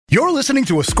You're listening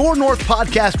to a Score North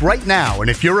podcast right now, and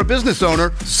if you're a business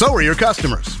owner, so are your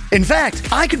customers. In fact,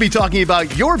 I could be talking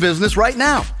about your business right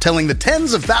now, telling the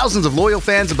tens of thousands of loyal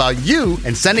fans about you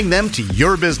and sending them to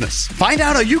your business. Find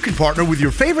out how you can partner with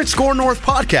your favorite Score North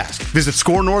podcast. Visit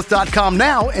scorenorth.com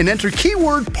now and enter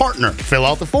keyword partner. Fill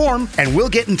out the form, and we'll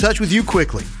get in touch with you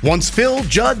quickly. Once Phil,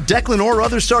 Judd, Declan, or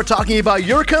others start talking about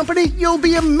your company, you'll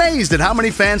be amazed at how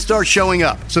many fans start showing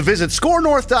up. So visit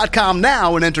scorenorth.com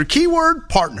now and enter keyword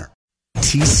partner.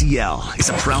 TCL is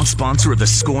a proud sponsor of the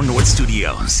Score North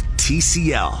Studios.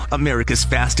 TCL, America's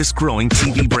fastest growing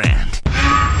TV brand.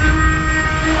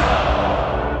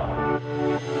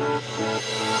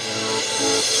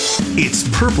 It's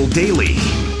Purple Daily.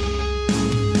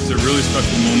 It's a really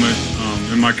special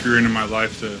moment in my career and in my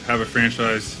life to have a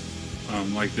franchise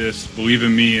like this believe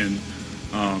in me and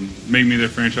make me their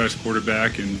franchise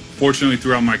quarterback. And fortunately,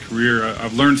 throughout my career,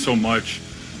 I've learned so much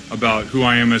about who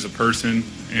I am as a person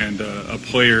and a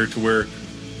player to where,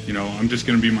 I'm just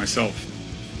going to be myself.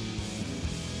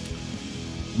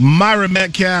 Myron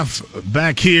Metcalf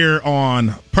back here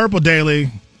on Purple Daily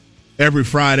every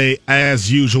Friday as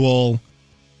usual.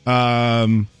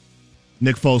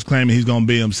 Nick Foles claiming he's going to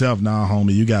be himself. Nah,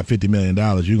 homie, you got $50 million.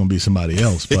 You're going to be somebody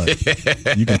else. But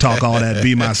you can talk all that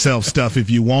be myself stuff if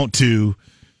you want to.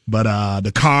 But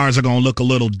the cars are going to look a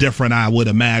little different, I would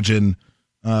imagine,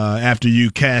 after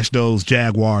you cash those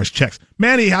Jaguars checks.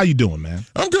 Manny, how you doing, man?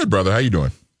 I'm good, brother. How you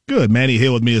doing? Good. Manny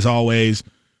here with me as always.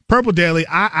 Purple Daily.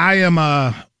 I am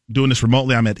doing this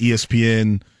remotely. I'm at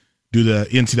ESPN, do the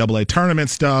NCAA tournament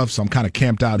stuff, so I'm kind of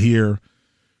camped out here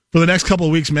for the next couple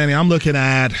of weeks, Manny. I'm looking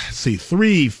at,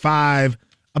 3, 5,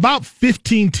 about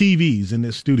 15 TVs in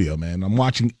this studio, man. I'm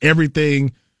watching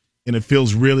everything, and it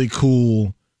feels really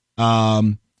cool.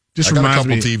 Just I got a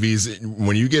couple me, TVs.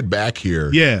 When you get back here,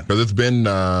 yeah, because it's been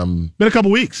a couple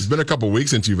weeks. It's been a couple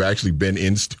weeks since you've actually been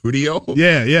in studio.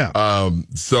 Yeah.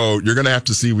 So you're gonna have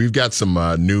to see. We've got some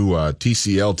new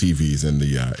TCL TVs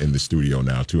in the studio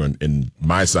now too, in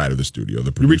my side of the studio,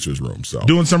 the producer's room. So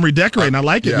doing some redecorating. I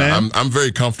like it, man. I'm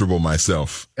very comfortable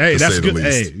myself. Hey, that's good.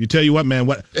 Least. Hey, you tell you what, man.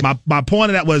 What my point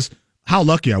of that was, how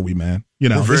lucky are we, man?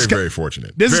 We're very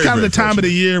fortunate. This is kind of the time fortunate. of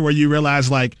the year where you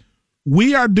realize, like,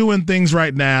 we are doing things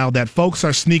right now that folks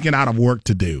are sneaking out of work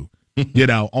to do,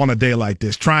 on a day like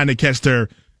this, trying to catch their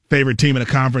favorite team in a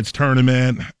conference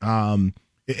tournament. And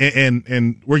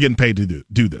we're getting paid to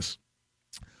do this.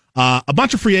 A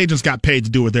bunch of free agents got paid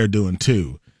to do what they're doing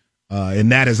too.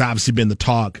 And that has obviously been the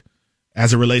talk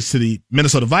as it relates to the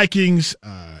Minnesota Vikings,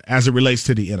 as it relates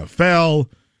to the NFL.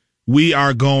 We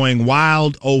are going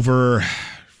wild over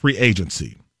free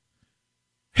agency.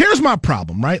 Here's my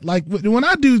problem, right? Like when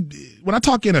I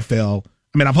talk NFL,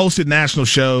 I mean, I've hosted national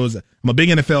shows. I'm a big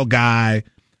NFL guy.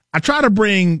 I try to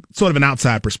bring sort of an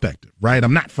outside perspective, right?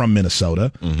 I'm not from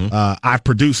Minnesota. Mm-hmm. I've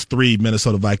produced 3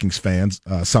 Minnesota Vikings fans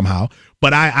somehow,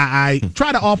 but I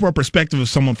try to offer a perspective of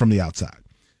someone from the outside.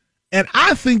 And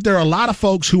I think there are a lot of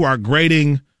folks who are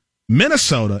grading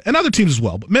Minnesota and other teams as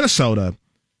well, but Minnesota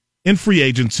in free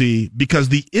agency because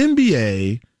the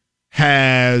NBA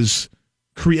has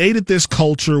created this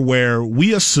culture where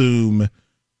we assume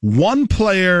one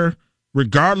player,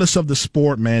 regardless of the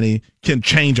sport, Manny, can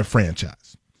change a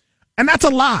franchise. And that's a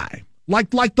lie. Like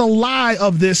the lie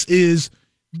of this is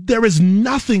there is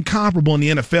nothing comparable in the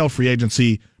NFL free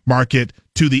agency market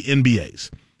to the NBA's.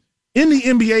 In the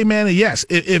NBA, Manny, yes,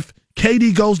 if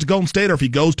KD goes to Golden State or if he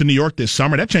goes to New York this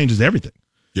summer, that changes everything.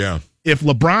 Yeah. If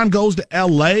LeBron goes to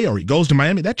LA or he goes to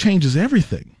Miami, that changes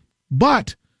everything.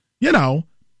 But,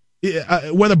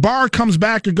 whether Barr comes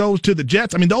back or goes to the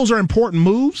Jets, I mean, those are important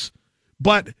moves,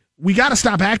 but we got to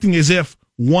stop acting as if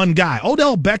one guy,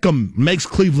 Odell Beckham, makes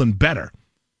Cleveland better.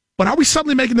 But are we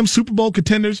suddenly making them Super Bowl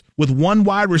contenders with one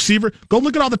wide receiver? Go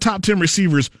look at all the top 10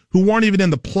 receivers who weren't even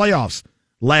in the playoffs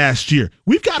last year.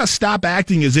 We've got to stop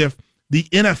acting as if the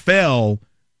NFL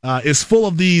is full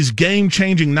of these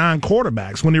game-changing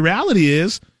non-quarterbacks, when the reality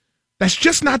is that's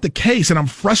just not the case, and I'm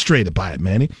frustrated by it,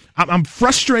 Manny. I'm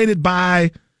frustrated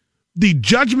by the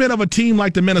judgment of a team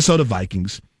like the Minnesota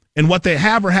Vikings and what they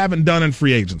have or haven't done in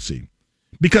free agency,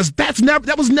 because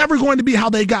that was never going to be how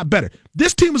they got better.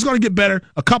 This team was going to get better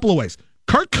a couple of ways.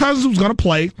 Kirk Cousins was going to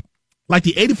play like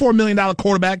the $84 million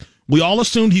quarterback we all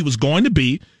assumed he was going to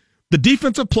be. The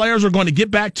defensive players are going to get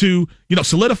back to,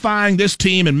 solidifying this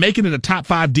team and making it a top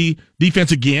 5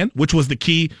 defense again, which was the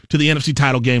key to the NFC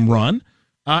title game run.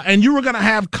 And you were going to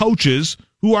have coaches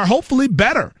who are hopefully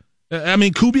better. I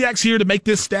mean, Kubiak's here to make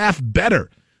this staff better.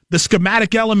 The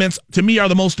schematic elements, to me, are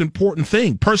the most important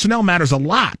thing. Personnel matters a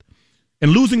lot.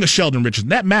 And losing a Sheldon Richardson,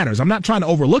 that matters. I'm not trying to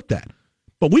overlook that.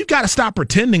 But we've got to stop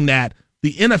pretending that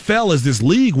the NFL is this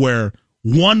league where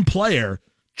one player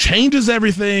changes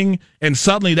everything, and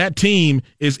suddenly that team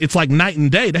it's like night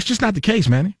and day. That's just not the case,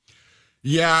 Manny.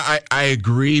 Yeah, I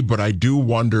agree, but I do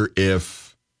wonder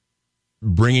if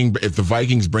the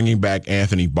Vikings bringing back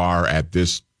Anthony Barr at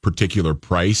this particular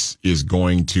price is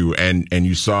going to, and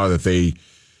you saw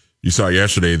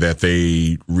yesterday that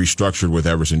they restructured with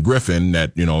Everson Griffin,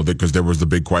 that, because there was the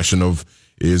big question of,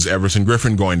 is Everson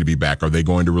Griffin going to be back? Are they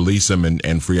going to release him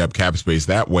and free up cap space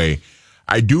that way?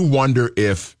 I do wonder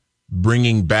if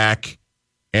bringing back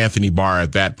Anthony Barr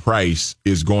at that price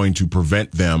is going to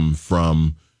prevent them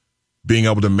from being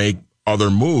able to make other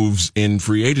moves in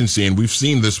free agency. And we've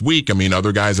seen this week,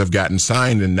 other guys have gotten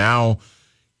signed, and now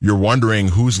you're wondering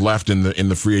who's left in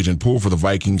the free agent pool for the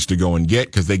Vikings to go and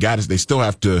get, because they still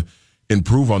have to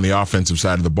improve on the offensive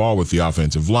side of the ball with the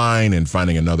offensive line and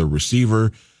finding another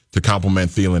receiver to complement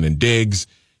Thielen and Diggs,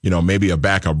 maybe a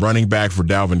backup running back for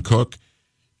Dalvin Cook.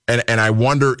 And I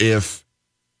wonder if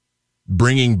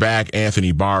bringing back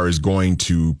Anthony Barr is going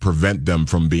to prevent them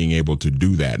from being able to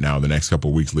do that now the next couple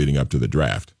of weeks leading up to the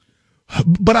draft.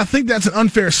 But I think that's an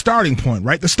unfair starting point,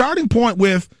 right? The starting point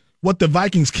with what the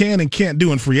Vikings can and can't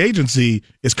do in free agency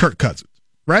is Kirk Cousins,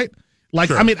 right?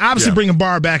 Sure. Obviously bringing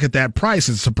Barr back at that price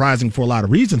is surprising for a lot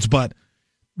of reasons, but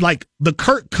the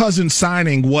Kirk Cousins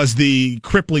signing was the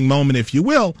crippling moment, if you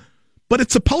will, but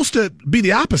it's supposed to be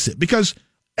the opposite, because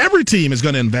every team is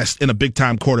going to invest in a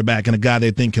big-time quarterback and a guy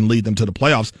they think can lead them to the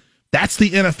playoffs. That's the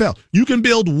NFL. You can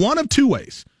build one of two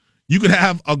ways. You can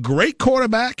have a great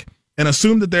quarterback and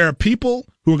assume that there are people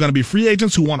who are going to be free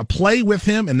agents who want to play with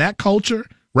him in that culture,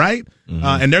 right? Mm-hmm.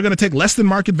 And they're going to take less than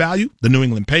market value. The New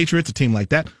England Patriots, a team like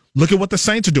that. Look at what the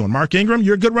Saints are doing. Mark Ingram,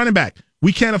 you're a good running back.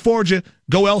 We can't afford you.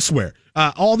 Go elsewhere.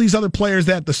 All these other players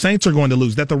that the Saints are going to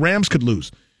lose, that the Rams could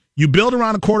lose. You build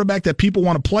around a quarterback that people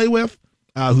want to play with,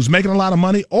 who's making a lot of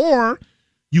money, or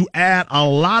you add a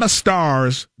lot of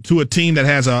stars to a team that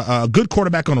has a good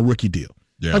quarterback on a rookie deal.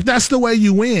 Yeah. That's the way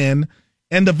you win,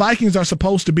 and the Vikings are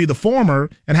supposed to be the former,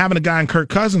 and having a guy in Kirk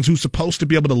Cousins who's supposed to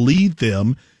be able to lead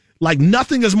them,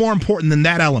 nothing is more important than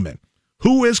that element.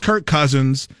 Who is Kirk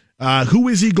Cousins? Who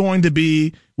is he going to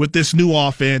be with this new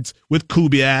offense, with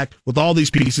Kubiak, with all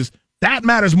these pieces? That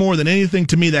matters more than anything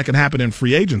to me that can happen in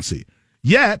free agency.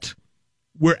 Yet,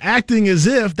 we're acting as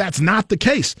if that's not the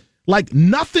case.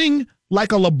 Nothing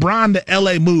like a LeBron to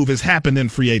LA move has happened in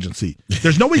free agency.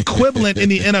 There's no equivalent in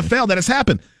the NFL that has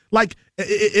happened.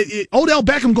 Odell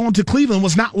Beckham going to Cleveland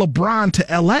was not LeBron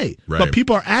to LA, right. But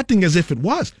people are acting as if it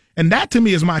was. And that to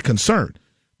me is my concern.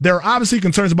 There are obviously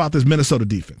concerns about this Minnesota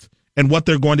defense and what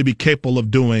they're going to be capable of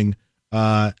doing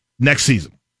next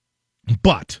season.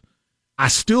 But I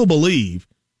still believe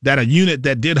that a unit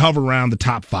that did hover around the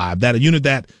top five, that a unit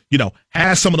that,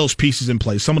 has some of those pieces in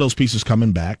place, some of those pieces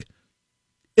coming back,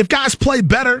 if guys play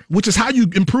better, which is how you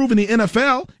improve in the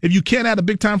NFL, if you can't add a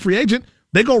big-time free agent,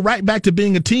 they go right back to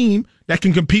being a team that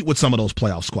can compete with some of those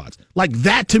playoff squads.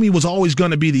 That, to me, was always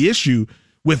going to be the issue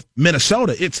with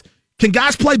Minnesota. It's, can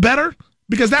guys play better?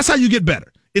 Because that's how you get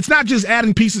better. It's not just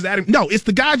adding pieces, no, it's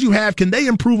the guys you have, can they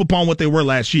improve upon what they were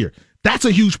last year? That's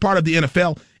a huge part of the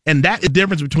NFL. And that is the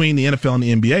difference between the NFL and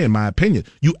the NBA, in my opinion.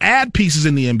 You add pieces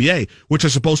in the NBA, which are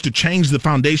supposed to change the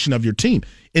foundation of your team.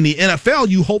 In the NFL,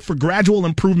 you hope for gradual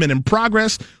improvement and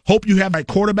progress, hope you have that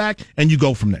quarterback, and you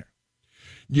go from there.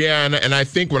 Yeah, and I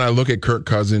think when I look at Kirk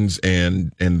Cousins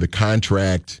and the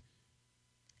contract,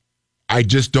 I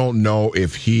just don't know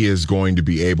if he is going to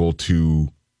be able to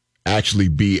actually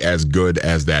be as good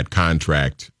as that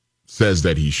contract says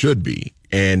that he should be.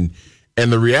 And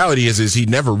the reality is he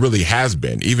never really has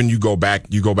been. Even you go back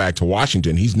to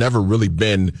Washington, he's never really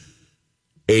been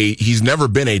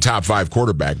a top 5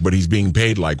 quarterback, but he's being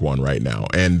paid like one right now.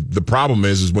 And the problem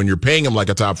is when you're paying him like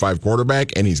a top 5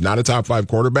 quarterback and he's not a top 5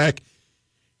 quarterback,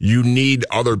 you need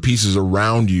other pieces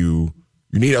around you.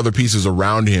 You need other pieces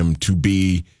around him to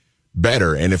be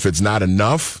better. And if it's not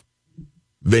enough,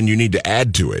 then you need to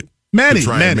add to it. To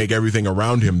try and make everything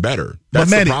around him better.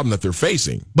 That's the problem that they're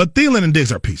facing. But Thielen and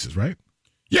Diggs are pieces, right?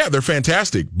 Yeah, they're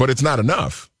fantastic, but it's not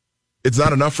enough. It's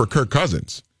not enough for Kirk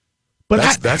Cousins.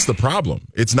 But that's the problem.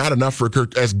 It's not enough for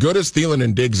Kirk. As good as Thielen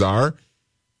and Diggs are,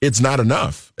 it's not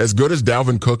enough. As good as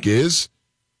Dalvin Cook is,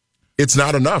 it's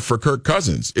not enough for Kirk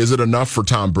Cousins. Is it enough for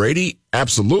Tom Brady?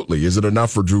 Absolutely. Is it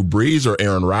enough for Drew Brees or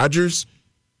Aaron Rodgers?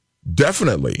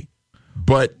 Definitely.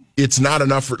 But it's not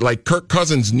enough for, Kirk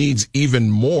Cousins needs even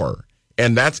more.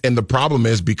 And the problem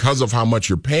is because of how much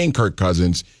you're paying Kirk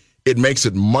Cousins, it makes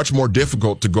it much more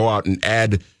difficult to go out and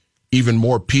add even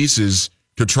more pieces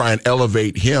to try and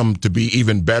elevate him to be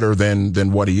even better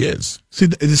than what he is. See,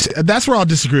 that's where I'll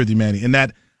disagree with you, Manny, in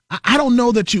that I don't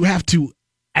know that you have to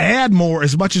add more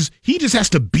as much as he just has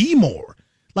to be more.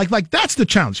 Like that's the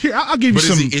challenge. Here, I'll give you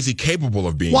some. But is he capable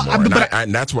of being more?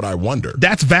 And that's what I wonder.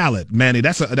 That's valid, Manny.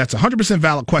 That's a 100%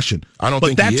 valid question. I don't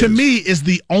think that to me is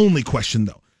the only question,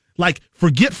 though. Like,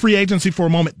 forget free agency for a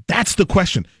moment. That's the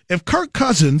question. If Kirk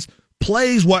Cousins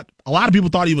plays what a lot of people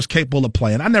thought he was capable of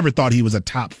playing, I never thought he was a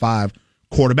top 5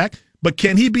 quarterback, but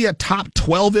can he be a top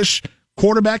 12-ish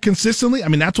quarterback consistently? I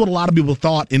mean, that's what a lot of people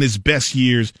thought in his best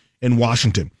years in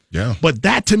Washington. Yeah. But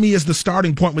that to me is the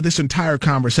starting point with this entire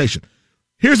conversation.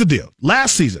 Here's the deal.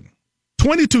 Last season,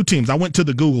 22 teams. I went to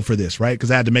the Google for this, right?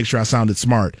 Because I had to make sure I sounded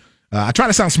smart. I try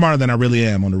to sound smarter than I really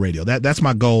am on the radio. That's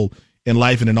my goal in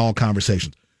life and in all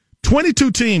conversations. 22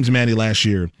 teams, Manny, last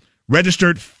year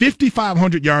registered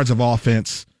 5,500 yards of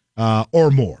offense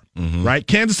or more, right?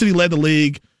 Kansas City led the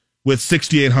league with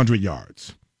 6,800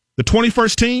 yards. The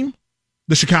 21st team,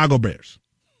 the Chicago Bears.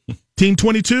 Team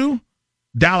 22,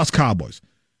 Dallas Cowboys.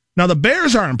 Now, the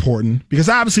Bears are important because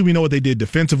obviously we know what they did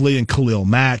defensively and Khalil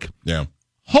Mack. Yeah.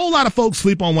 Whole lot of folks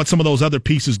sleep on what some of those other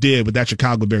pieces did with that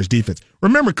Chicago Bears defense.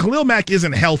 Remember, Khalil Mack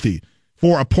isn't healthy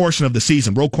for a portion of the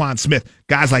season. Roquan Smith,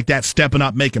 guys like that stepping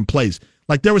up, making plays.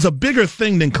 Like there was a bigger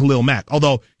thing than Khalil Mack,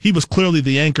 although he was clearly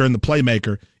the anchor and the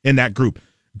playmaker in that group.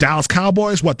 Dallas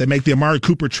Cowboys, they make the Amari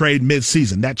Cooper trade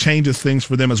mid-season. That changes things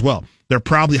for them as well. They're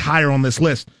probably higher on this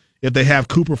list if they have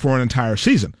Cooper for an entire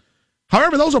season.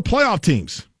 However, those are playoff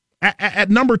teams at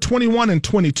number 21 and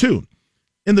 22.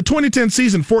 In the 2010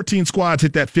 season, 14 squads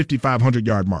hit that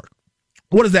 5,500-yard mark.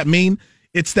 What does that mean?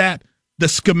 It's that the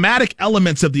schematic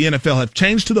elements of the NFL have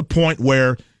changed to the point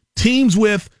where teams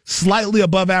with slightly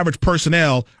above average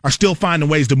personnel are still finding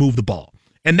ways to move the ball.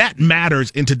 And that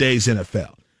matters in today's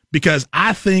NFL because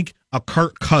I think a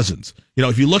Kirk Cousins,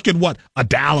 if you look at what a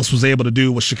Dallas was able to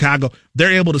do with Chicago,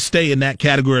 they're able to stay in that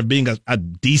category of being a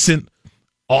decent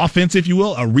offense, if you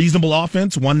will, a reasonable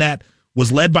offense, one that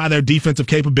was led by their defensive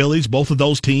capabilities, both of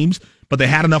those teams, but they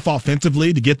had enough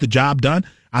offensively to get the job done.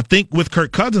 I think with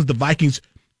Kirk Cousins, the Vikings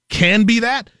can be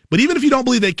that, but even if you don't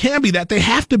believe they can be that, they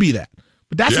have to be that.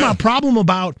 But that's my problem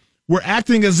about we're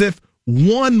acting as if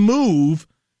one move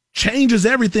changes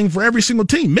everything for every single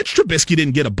team. Mitch Trubisky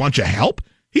didn't get a bunch of help.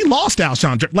 He lost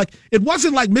Alshon. It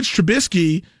wasn't like Mitch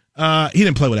Trubisky, he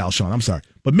didn't play with Alshon, I'm sorry.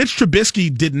 But Mitch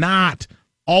Trubisky did not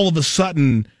all of a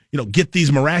sudden, get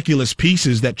these miraculous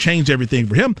pieces that change everything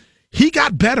for him. He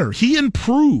got better. He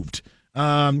improved.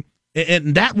 And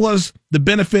that was the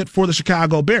benefit for the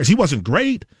Chicago Bears. He wasn't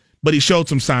great, but he showed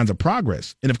some signs of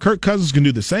progress. And if Kirk Cousins can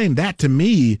do the same, that to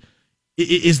me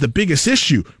is the biggest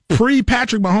issue.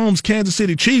 Pre-Patrick Mahomes, Kansas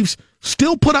City Chiefs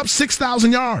still put up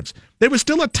 6,000 yards. They were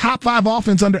still a top 5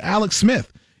 offense under Alex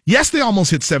Smith. Yes, they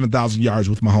almost hit 7,000 yards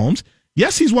with Mahomes.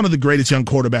 Yes, he's one of the greatest young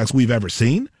quarterbacks we've ever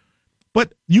seen.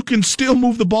 But you can still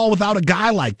move the ball without a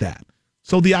guy like that.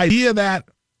 So the idea that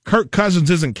Kirk Cousins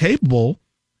isn't capable,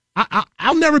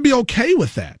 I'll never be okay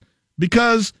with that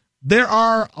because there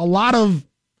are a lot of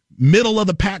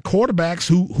middle-of-the-pack quarterbacks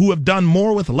who have done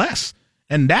more with less.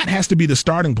 And that has to be the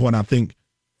starting point, I think,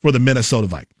 for the Minnesota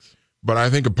Vikings. But I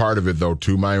think a part of it, though,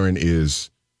 too, Myron, is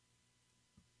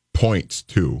points,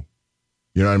 too.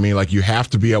 You know what I mean? Like, you have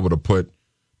to be able to put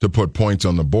points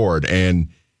on the board. And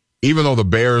even though the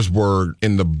Bears were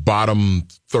in the bottom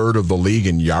third of the league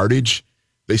in yardage,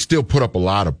 they still put up a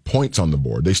lot of points on the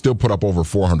board. They still put up over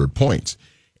 400 points.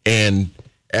 And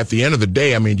at the end of the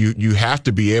day, I mean, you have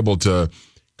to be able to,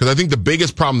 because I think the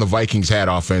biggest problem the Vikings had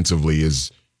offensively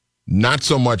is not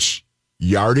so much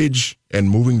yardage and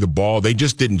moving the ball. They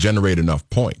just didn't generate enough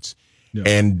points. Yeah.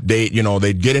 And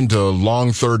they'd get into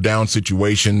long third down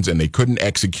situations and they couldn't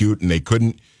execute and they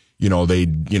couldn't,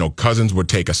 Cousins would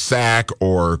take a sack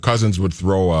or Cousins would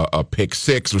throw a pick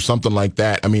six or something like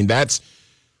that. I mean, that's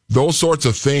those sorts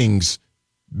of things,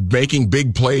 making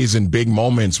big plays in big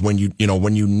moments when you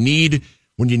need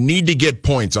to get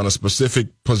points on a specific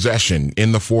possession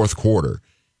in the fourth quarter.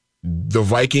 The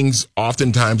Vikings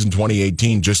oftentimes in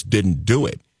 2018 just didn't do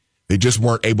it. They just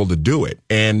weren't able to do it.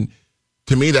 And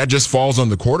to me, that just falls on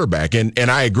the quarterback. And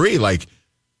I agree. Like,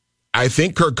 I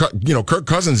think Kirk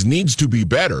Cousins needs to be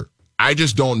better. I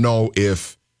just don't know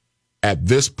if at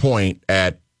this point,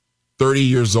 at 30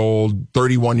 years old,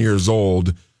 31 years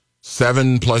old,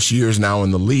 7+ years now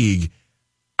in the league,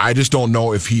 I just don't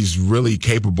know if he's really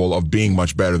capable of being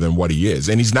much better than what he is.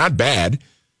 And he's not bad.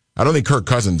 I don't think Kirk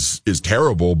Cousins is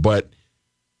terrible, but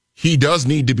he does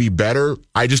need to be better.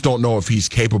 I just don't know if he's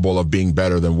capable of being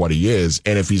better than what he is.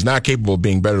 And if he's not capable of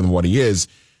being better than what he is,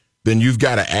 then you've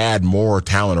got to add more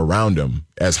talent around him.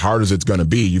 As hard as it's going to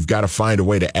be, you've got to find a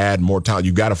way to add more talent.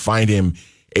 You've got to find him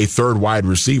a third wide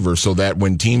receiver so that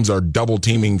when teams are double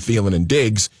teaming Thielen and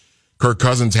Diggs, Kirk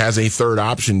Cousins has a third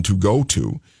option to go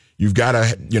to. You've got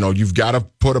to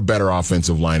put a better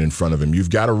offensive line in front of him.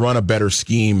 You've got to run a better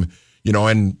scheme,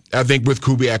 and I think with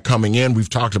Kubiak coming in, we've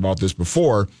talked about this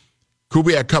before.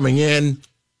 Kubiak coming in,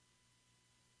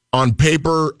 on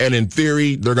paper and in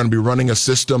theory, they're going to be running a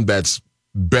system that's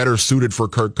better suited for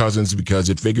Kirk Cousins because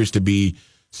it figures to be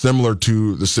similar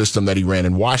to the system that he ran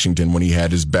in Washington when he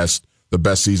had the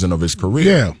best season of his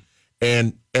career.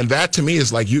 Yeah. And that to me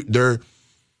is like the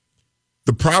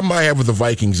problem I have with the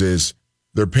Vikings is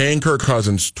they're paying Kirk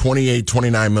Cousins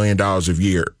 $28-29 million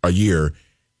a year,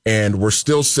 and we're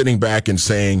still sitting back and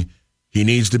saying he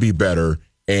needs to be better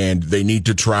and they need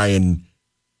to try and.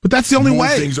 But that's the only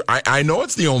way. I know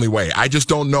it's the only way. I just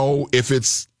don't know if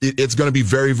it's going to be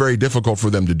very, very difficult for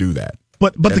them to do that.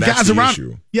 But the guys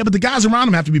around, but the guys around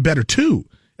him have to be better too.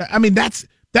 I mean, that's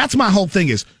my whole thing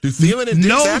is. Do Thielen and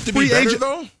Diggs have to be better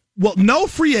though? Well, no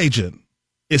free agent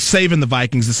is saving the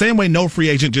Vikings the same way no free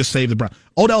agent just saved the Browns.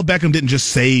 Odell Beckham didn't just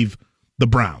save the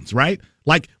Browns, right?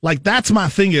 Like that's my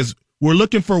thing is we're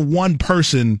looking for one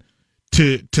person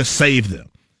to save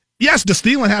them. Yes, does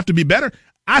Thielen have to be better?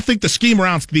 I think the scheme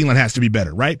around Thielen has to be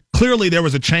better, right? Clearly, there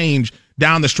was a change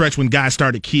down the stretch when guys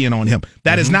started keying on him.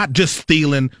 That is not just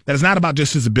Thielen. That is not about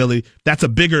just his ability. That's a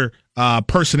bigger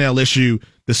personnel issue.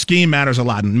 The scheme matters a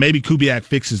lot, and maybe Kubiak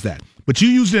fixes that. But you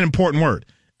used an important word,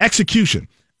 execution.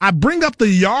 I bring up the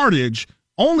yardage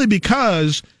only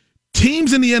because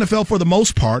teams in the NFL, for the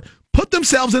most part, put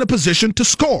themselves in a position to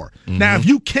score. Mm-hmm. Now, if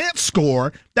you can't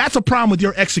score, that's a problem with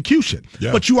your execution.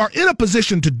 Yeah. But you are in a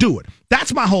position to do it.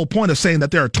 That's my whole point of saying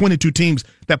that there are 22 teams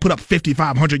that put up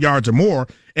 5,500 yards or more,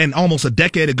 and almost a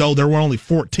decade ago there were only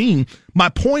 14. My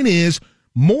point is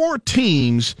more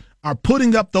teams are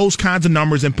putting up those kinds of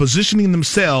numbers and positioning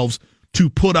themselves to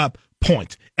put up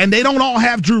points. And they don't all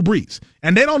have Drew Brees,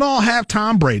 and they don't all have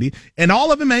Tom Brady, and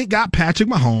all of them ain't got Patrick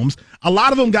Mahomes. A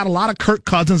lot of them got a lot of Kirk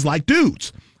Cousins-like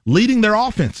dudes leading their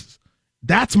offenses.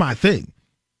 That's my thing.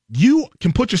 You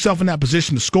can put yourself in that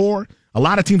position to score. A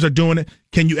lot of teams are doing it.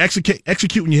 Can you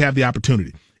execute when you have the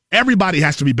opportunity? Everybody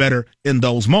has to be better in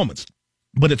those moments.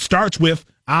 But it starts with,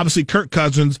 obviously, Kirk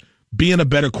Cousins being a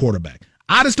better quarterback.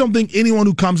 I just don't think anyone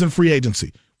who comes in free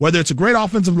agency, whether it's a great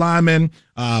offensive lineman,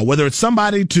 whether it's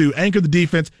somebody to anchor the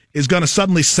defense, is going to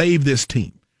suddenly save this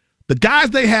team. The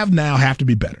guys they have now have to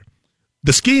be better.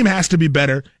 The scheme has to be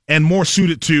better and more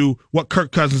suited to what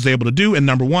Kirk Cousins is able to do. And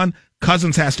number one,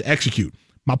 Cousins has to execute.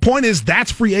 My point is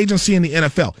that's free agency in the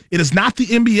NFL. It is not the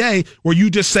NBA where you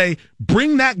just say,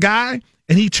 bring that guy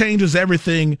and he changes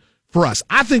everything for us.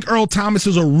 I think Earl Thomas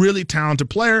is a really talented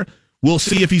player. We'll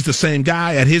see if he's the same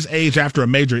guy at his age after a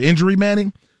major injury,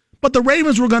 Manning. But the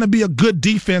Ravens were going to be a good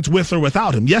defense with or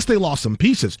without him. Yes, they lost some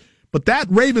pieces, but that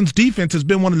Ravens defense has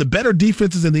been one of the better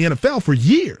defenses in the NFL for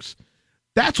years.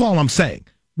 That's all I'm saying.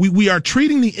 We are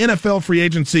treating the NFL free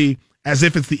agency as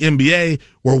if it's the NBA,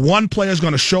 where one player is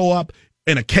going to show up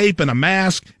in a cape and a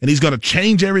mask, and he's going to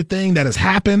change everything that has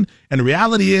happened. And the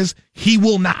reality is he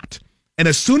will not. And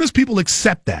as soon as people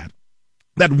accept that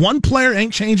one player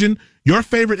ain't changing your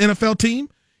favorite NFL team,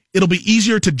 it'll be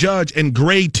easier to judge and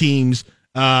grade teams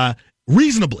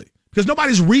reasonably, because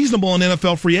nobody's reasonable in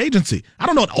NFL free agency. I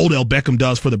don't know what Odell Beckham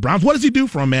does for the Browns. What does he do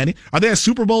for them, Manny? Are they a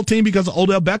Super Bowl team because of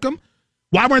Odell Beckham?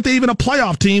 Why weren't they even a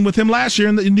playoff team with him last year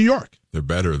in New York? They're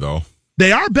better, though.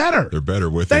 They are better. They're better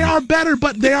with him. They are better,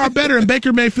 but they are better, and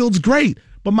Baker Mayfield's great.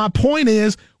 But my point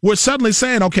is, we're suddenly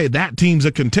saying, okay, that team's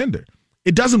a contender.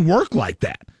 It doesn't work like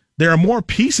that. There are more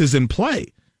pieces in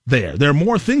play there. There are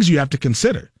more things you have to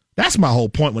consider. That's my whole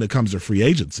point when it comes to free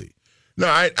agency. No,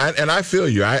 I feel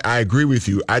you. I agree with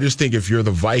you. I just think if you're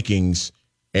the Vikings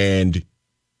and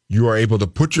you are able to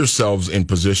put yourselves in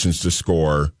positions to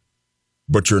score,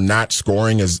 but you're not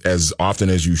scoring as often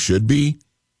as you should be,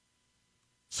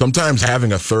 sometimes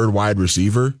having a third wide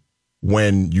receiver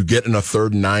when you get in a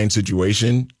 3rd and 9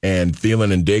 situation and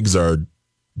Thielen and Diggs are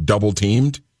double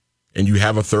teamed and you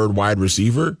have a third wide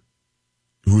receiver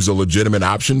who's a legitimate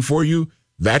option for you,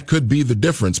 that could be the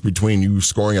difference between you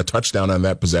scoring a touchdown on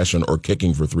that possession or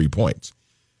kicking for 3 points.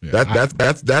 Yeah, that's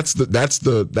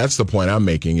the point I'm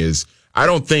making is I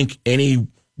don't think any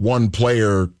one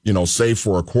player, save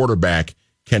for a quarterback,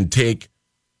 can take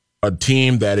a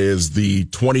team that is the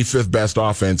 25th best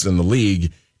offense in the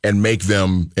league and make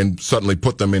them and suddenly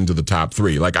put them into the top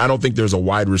 3. Like, I don't think there's a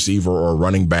wide receiver or a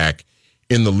running back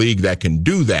in the league that can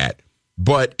do that.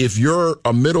 But if you're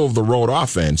a middle of the road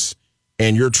offense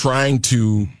and you're trying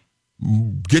to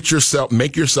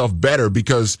make yourself better,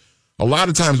 because a lot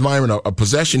of times, Myron, a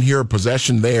possession here, a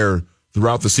possession there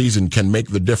throughout the season can make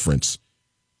the difference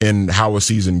in how a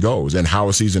season goes and how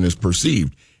a season is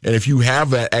perceived. And if you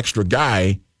have that extra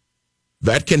guy,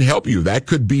 that can help you. That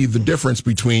could be the difference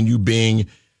between you being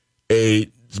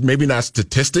maybe not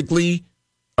statistically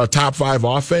a top 5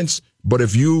 offense, but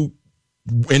if you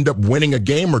end up winning a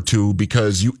game or two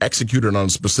because you executed on a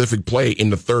specific play in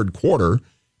the third quarter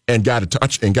and got a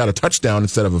touchdown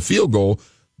instead of a field goal,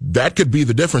 that could be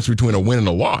the difference between a win and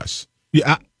a loss.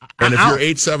 Yeah, and if you're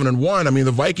 8-7-1, I mean,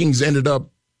 the Vikings ended up,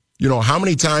 how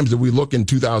many times did we look in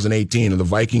 2018 and the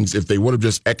Vikings, if they would have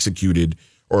just executed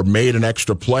or made an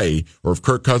extra play, or if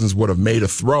Kirk Cousins would have made a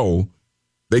throw,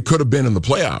 they could have been in the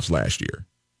playoffs last year.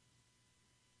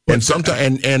 And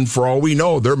and for all we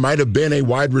know, there might have been a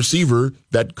wide receiver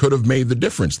that could have made the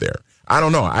difference there. I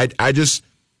don't know. I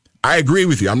agree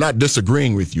with you. I'm not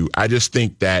disagreeing with you. I just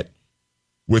think that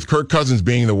with Kirk Cousins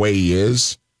being the way he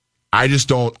is, I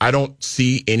don't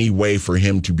see any way for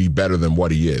him to be better than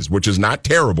what he is, which is not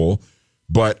terrible,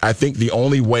 but I think the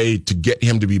only way to get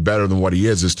him to be better than what he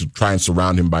is to try and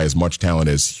surround him by as much talent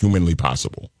as humanly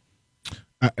possible.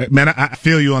 Man, I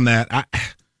feel you on that.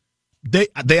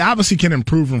 They obviously can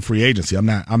improve from free agency. I'm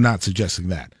not suggesting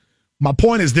that. My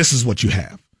point is, this is what you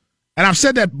have, and I've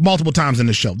said that multiple times in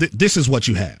the show. This is what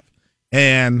you have,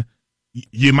 and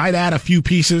you might add a few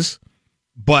pieces,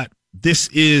 but this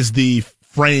is the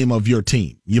frame of your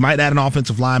team. You might add an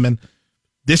offensive lineman.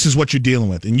 This is what you're dealing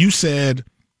with. And you said,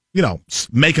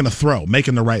 making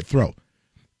the right throw.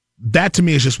 That to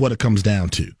me is just what it comes down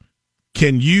to.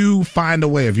 Can you find a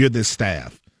way, if you're this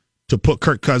staff, to put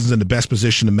Kirk Cousins in the best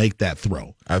position to make that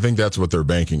throw? I think that's what they're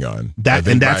banking on.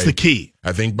 That's the key.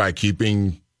 I think by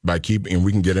keeping, and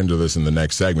we can get into this in the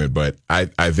next segment, but I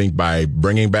think by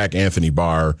bringing back Anthony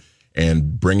Barr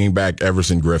and bringing back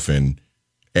Everson Griffin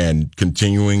and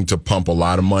continuing to pump a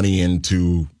lot of money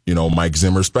into, Mike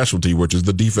Zimmer's specialty, which is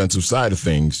the defensive side of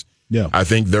things. Yeah. I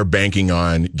think they're banking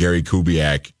on Gary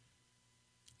Kubiak,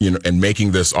 and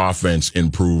making this offense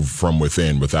improve from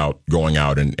within without going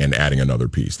out and adding another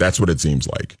piece. That's what it seems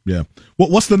like. Yeah.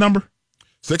 What's the number?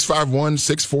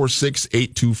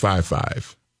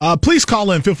 651-646-8255. Please call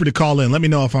in. Feel free to call in. Let me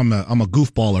know if I'm a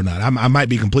goofball or not. I might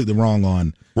be completely wrong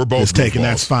on We're both this take, and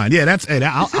that's fine. Yeah,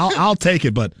 I'll take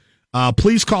it, but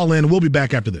please call in. We'll be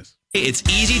back after this. It's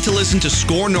easy to listen to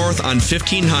Score North on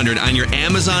 1500 on your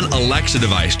Amazon Alexa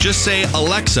device. Just say,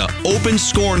 Alexa, open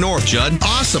Score North, Judd.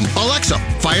 Awesome. Alexa,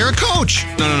 fire a coach.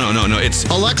 No. It's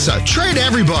Alexa, trade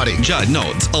everybody. Judd,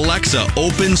 no. It's Alexa,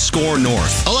 open Score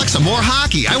North. Alexa, more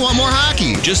hockey. I want more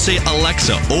hockey. Just say,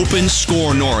 Alexa, open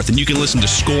Score North, and you can listen to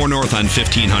Score North on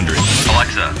 1500.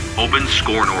 Alexa, open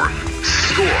Score North.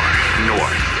 Score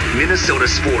North. Minnesota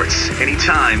sports.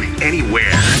 Anytime,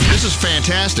 anywhere. This is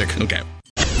fantastic. Okay.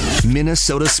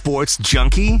 Minnesota sports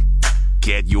junkie?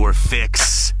 Get your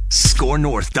fix.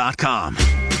 ScoreNorth.com.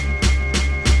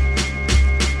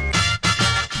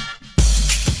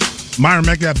 Myron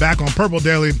Metcalf back on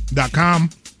PurpleDaily.com.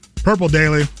 Purple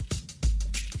Daily.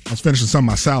 I was finishing some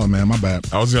of my salad, man. My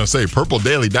bad. I was going to say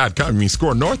PurpleDaily.com. I mean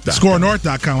ScoreNorth.com.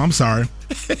 ScoreNorth.com. I'm sorry.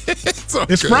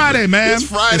 It's Friday, man. It's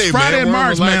Friday, it's Friday man. in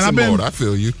March, man. I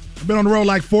feel you. I've been on the road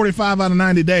like 45 out of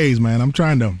 90 days, man. I'm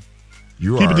trying to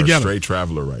You keep are it together. A straight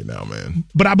traveler right now, man.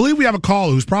 But I believe we have a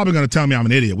caller who's probably going to tell me I'm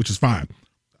an idiot, which is fine.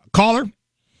 Caller?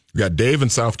 We got Dave in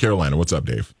South Carolina. What's up,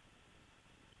 Dave?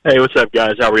 Hey, what's up,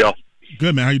 guys? How are y'all?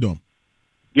 Good, man. How you doing?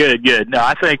 Good. No,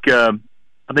 I think you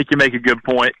make a good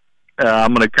point.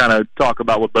 I'm going to kind of talk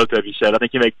about what both of you said. I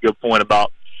think you make a good point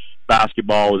about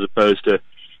basketball as opposed to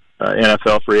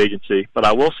NFL free agency. But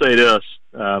I will say this.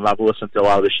 I've listened to a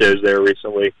lot of the shows there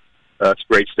recently. It's a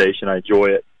great station. I enjoy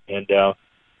it. And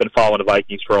been following the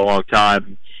Vikings for a long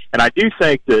time. And I do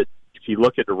think that if you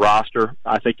look at the roster,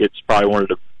 I think it's probably one of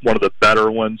the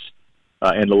better ones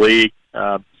in the league.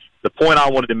 The point I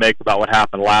wanted to make about what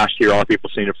happened last year, a lot of people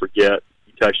seem to forget,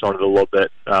 you touched on it a little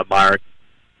bit, Myron,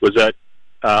 was that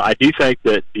I do think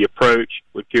that the approach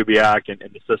with Kubiak and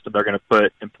the system they're going to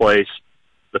put in place,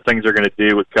 the things they're going to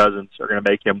do with Cousins are going to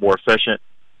make him more efficient,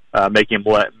 make him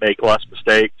make less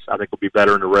mistakes. I think we'll be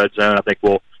better in the red zone. I think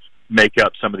we'll make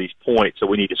up some of these points that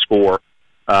we need to score.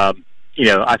 I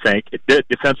think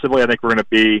defensively, I think we're going to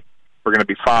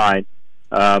be fine.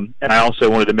 And I also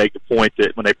wanted to make the point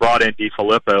that when they brought in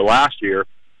DeFilippo last year,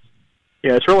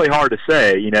 it's really hard to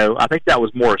say. I think that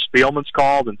was more Spielman's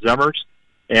call than Zimmer's,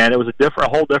 and it was a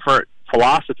whole different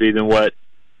philosophy than what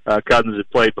Cousins had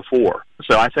played before.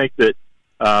 So I think that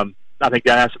that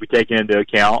has to be taken into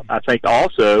account. I think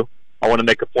also I want to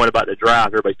make a point about the draft.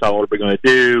 Everybody's talking, what are we going to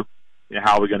do?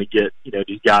 How are we going to get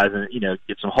these guys and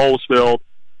get some holes filled?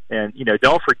 And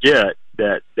don't forget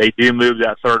that they do move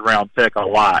that third round pick a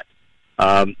lot.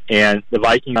 And the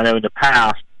Vikings, I know in the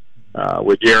past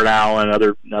with Jared Allen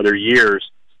and other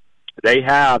years, they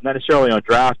have, not necessarily on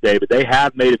draft day, but they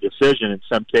have made a decision in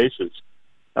some cases,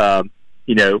 to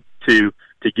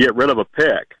to get rid of a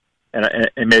pick and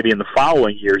maybe in the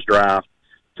following year's draft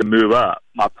to move up.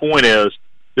 My point is,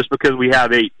 just because we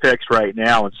have 8 picks right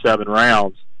now in 7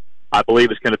 rounds, I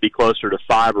believe it's going to be closer to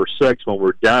 5 or 6 when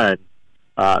we're done,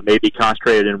 maybe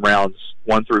concentrated in rounds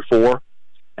 1 through 4.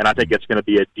 And I think it's going to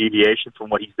be a deviation from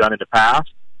what he's done in the past.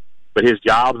 But his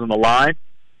job's on the line.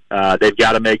 They've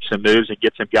got to make some moves and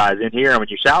get some guys in here. And when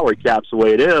your salary cap's the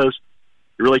way it is,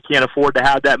 you really can't afford to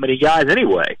have that many guys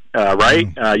anyway, right?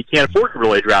 You can't afford to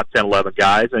really draft 10, 11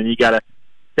 guys, and you got to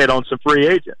hit on some free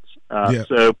agents.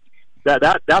 So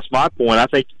that's my point. I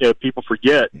think people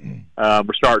forget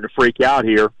we're starting to freak out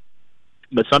here.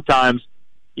 But sometimes,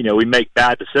 we make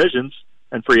bad decisions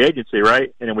in free agency,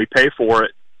 right? And then we pay for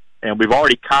it. And we've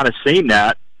already kind of seen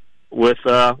that with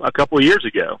a couple of years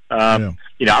ago. I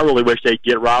really wish they'd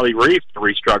get Riley Reef to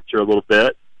restructure a little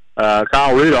bit.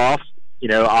 Kyle Rudolph,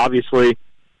 obviously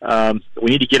we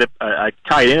need to get a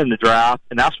tight end in the draft.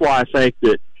 And that's why I think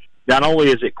that not only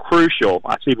is it crucial,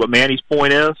 I see what Manny's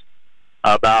point is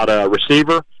about a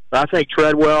receiver, but I think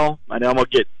Treadwell, I know I'm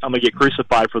gonna get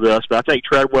crucified for this, but I think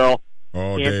Treadwell.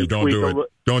 Oh, Dave, don't do it.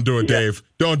 Don't do it, Dave.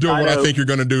 Don't do what I think you're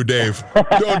going to do, Dave.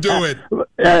 Don't do it.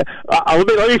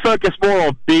 Let me focus more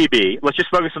on BB. Let's just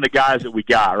focus on the guys that we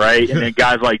got, right? And then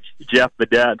guys like Jeff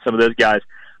Badette and some of those guys.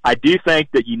 I do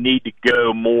think that you need to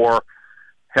go more,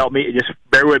 help me, just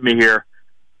bear with me here,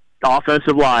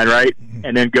 offensive line, right?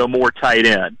 And then go more tight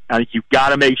end. I think you've got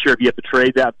to make sure if you have to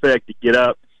trade that pick to get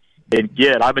up and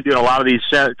get. I've been doing a lot of these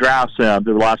draft sims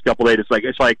over the last couple of days.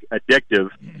 It's like addictive.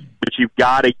 But you've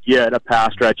got to get a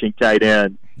pass-stretching tight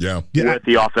end with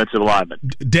the offensive lineman.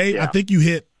 Dave, I think you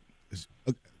hit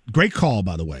a great call,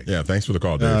 by the way. Yeah, thanks for the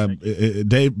call, Dave.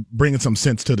 Dave bringing some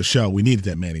sense to the show. We needed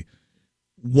that, Manny.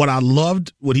 What I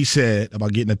loved what he said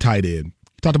about getting a tight end,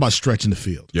 he talked about stretching the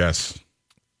field. Yes.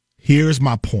 Here's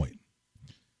my point.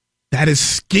 That is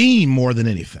scheme more than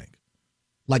anything.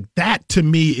 Like that, to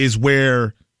me, is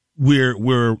where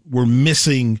we're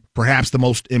missing perhaps the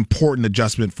most important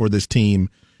adjustment for this team,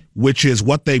 which is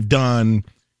what they've done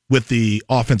with the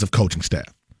offensive coaching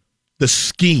staff. The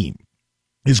scheme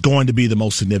is going to be the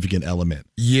most significant element.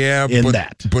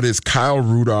 But is Kyle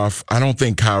Rudolph? I don't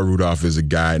think Kyle Rudolph is a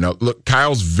guy. Now, look,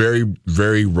 Kyle's very,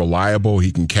 very reliable.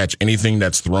 He can catch anything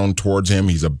that's thrown towards him.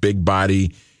 He's a big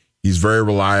body. He's very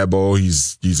reliable.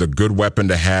 He's a good weapon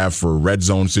to have for red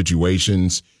zone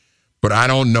situations. But I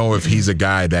don't know if he's a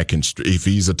guy that can, if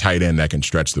he's a tight end that can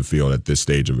stretch the field at this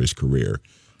stage of his career.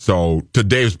 So to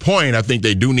Dave's point, I think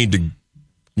they do need to,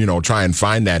 try and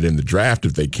find that in the draft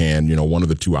if they can. One of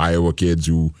the 2 Iowa kids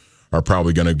who are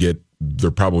probably going to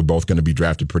they're probably both going to be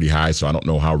drafted pretty high. So I don't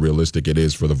know how realistic it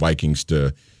is for the Vikings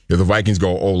if the Vikings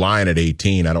go O-line at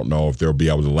 18, I don't know if they'll be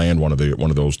able to land one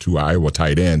of those 2 Iowa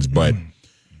tight ends.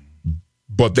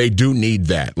 But they do need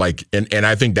that. And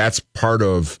I think that's part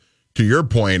of, to your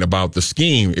point about the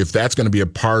scheme, if that's going to be a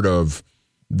part of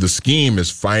the scheme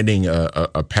is finding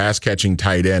a pass-catching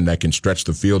tight end that can stretch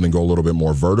the field and go a little bit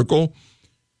more vertical,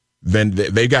 then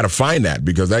they got to find that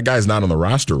because that guy's not on the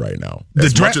roster right now.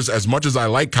 As much as I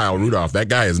like Kyle Rudolph, that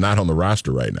guy is not on the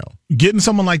roster right now. Getting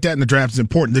someone like that in the draft is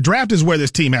important. The draft is where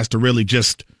this team has to really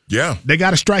just they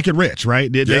got to strike it rich,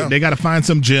 right? They got to find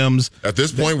some gems. At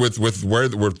this point, with where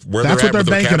they're at with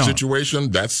their cap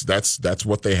situation, that's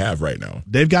what they have right now.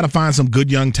 They've got to find some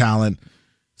good young talent.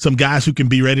 Some guys who can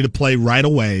be ready to play right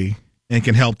away and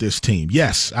can help this team.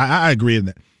 Yes, I agree with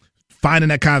that. Finding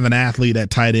that kind of an athlete,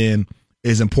 that tight end,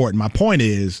 is important. My point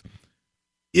is,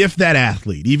 if that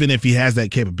athlete, even if he has that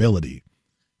capability,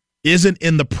 isn't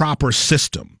in the proper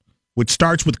system, which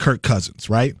starts with Kirk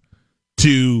Cousins, right,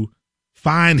 to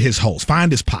find his holes,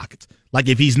 find his pockets. Like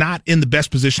if he's not in the best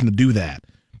position to do that,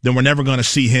 then we're never going to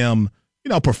see him,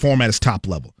 perform at his top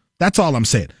level. That's all I'm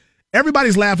saying.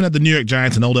 Everybody's laughing at the New York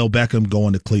Giants and Odell Beckham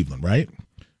going to Cleveland, right?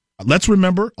 Let's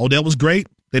remember, Odell was great.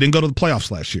 They didn't go to the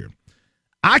playoffs last year.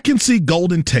 I can see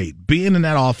Golden Tate being in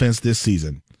that offense this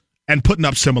season and putting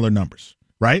up similar numbers,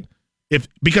 right?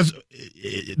 Because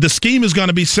the scheme is going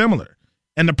to be similar.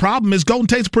 And the problem is Golden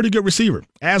Tate's a pretty good receiver,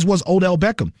 as was Odell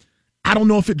Beckham. I don't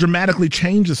know if it dramatically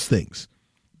changes things.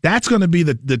 That's going to be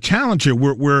the challenge here.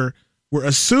 We're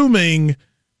assuming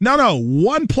 – No,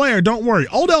 one player, don't worry.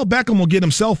 Odell Beckham will get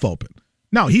himself open.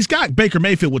 No, he's got Baker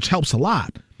Mayfield, which helps a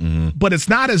lot. Mm-hmm. But it's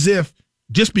not as if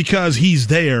just because he's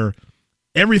there,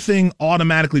 everything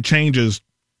automatically changes,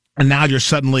 and now you're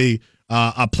suddenly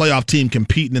a playoff team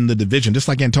competing in the division, just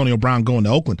like Antonio Brown going to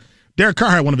Oakland. Derek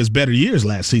Carr had one of his better years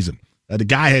last season. The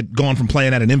guy had gone from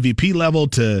playing at an MVP level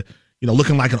to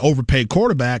looking like an overpaid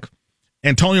quarterback.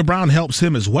 Antonio Brown helps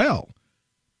him as well.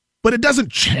 But it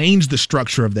doesn't change the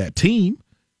structure of that team.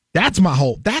 That's my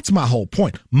whole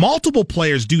point. Multiple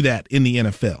players do that in the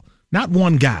NFL, not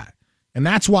one guy. And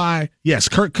that's why, yes,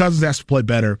 Kirk Cousins has to play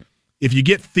better. If you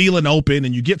get Thielen open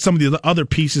and you get some of the other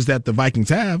pieces that the Vikings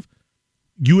have,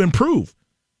 you improve.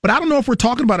 But I don't know if we're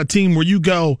talking about a team where you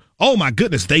go, oh my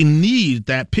goodness, they need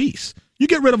that piece. You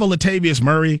get rid of a Latavius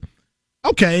Murray.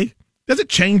 Okay, does it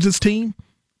change this team?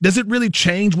 Does it really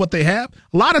change what they have?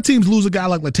 A lot of teams lose a guy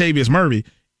like Latavius Murray,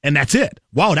 and that's it.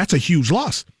 Wow, that's a huge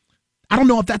loss. I don't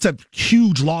know if that's a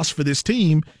huge loss for this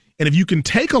team. And if you can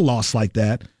take a loss like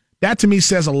that, that to me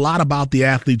says a lot about the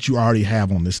athletes you already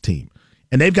have on this team.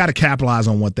 And they've got to capitalize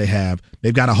on what they have.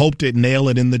 They've got to hope to nail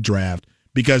it in the draft,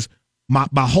 because my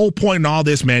whole point in all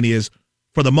this, man, is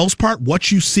for the most part,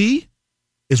 what you see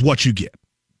is what you get.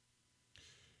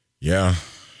 Yeah,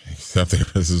 except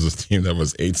this is a team that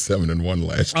was 8-7-1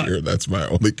 last year. That's my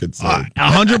only concern.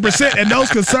 100%. And those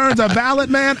concerns are valid,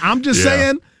 man. I'm just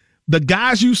saying the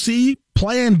guys you see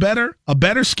playing better, a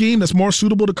better scheme that's more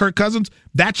suitable to Kirk Cousins,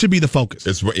 that should be the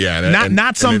focus.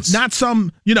 Not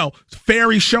some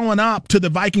fairy showing up to the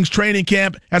Vikings training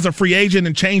camp as a free agent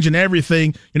and changing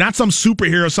everything. You're not some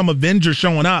superhero, some Avenger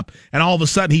showing up and all of a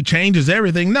sudden he changes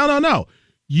everything. No.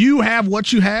 You have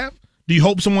what you have. Do you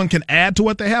hope someone can add to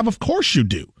what they have? Of course you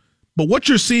do. But what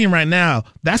you're seeing right now,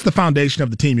 that's the foundation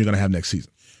of the team you're going to have next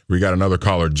season. We got another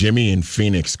caller, Jimmy in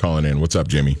Phoenix, calling in. What's up,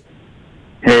 Jimmy?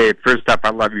 Hey, first up, I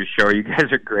love your show. You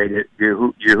guys are great at your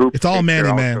hoop. It's all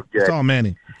Manny, man. It's all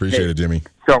Manny. Appreciate it, Jimmy.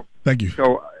 So thank you.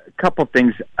 So a couple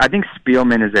things. I think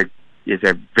Spielman is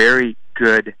a very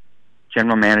good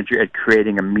general manager at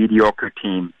creating a mediocre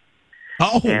team.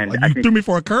 Oh, and you threw me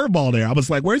for a curveball there. I was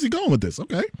like, where's he going with this?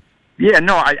 Okay. Yeah,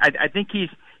 no, I think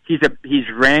he's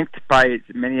ranked by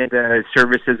many of the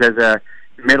services as a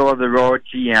middle of the road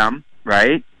GM,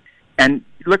 right? And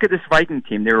look at this Viking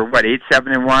team. They were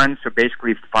 8-7-1, so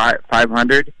basically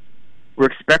 500. We're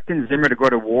expecting Zimmer to go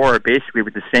to war basically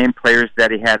with the same players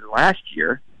that he had last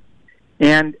year.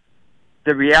 And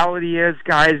the reality is,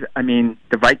 guys, I mean,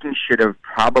 the Vikings should have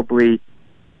probably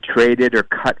traded or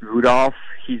cut Rudolph.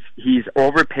 He's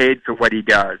overpaid for what he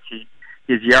does.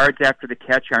 His yards after the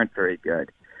catch aren't very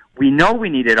good. We know we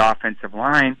needed offensive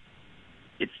line.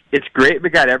 It's great we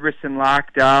got Everson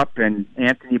locked up and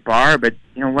Anthony Barr, but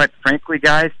you know what? Frankly,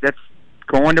 guys, that's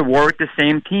going to war with the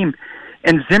same team.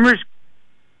 And Zimmer's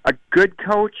a good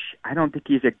coach. I don't think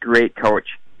he's a great coach.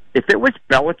 If it was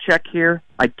Belichick here,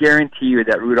 I guarantee you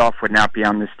that Rudolph would not be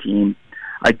on this team.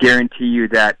 I guarantee you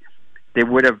that they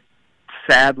would have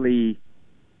sadly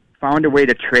found a way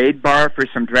to trade Barr for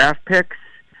some draft picks.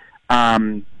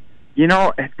 The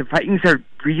Vikings are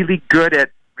really good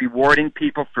at rewarding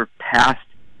people for past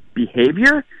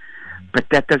behavior, but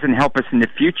that doesn't help us in the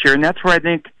future. And that's where I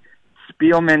think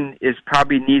Spielman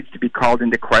probably needs to be called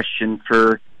into question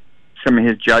for some of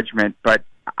his judgment. But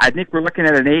I think we're looking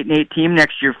at an 8-8 team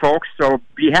next year, folks, so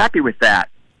be happy with that.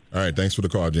 All right, thanks for the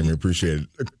call, Jimmy. Appreciate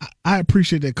it. I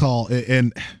appreciate that call.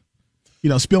 And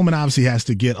Spielman obviously has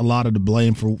to get a lot of the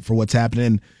blame for what's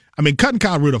happening. I mean, cutting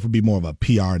Kyle Rudolph would be more of a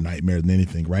PR nightmare than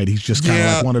anything, right? He's just kind of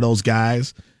like one of those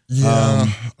guys. Yeah.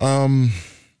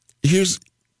 Here's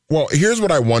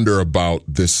what I wonder about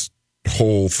this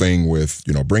whole thing with,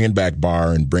 bringing back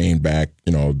Barr and bringing back,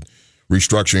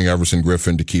 restructuring Everson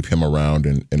Griffin to keep him around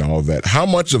and all of that. How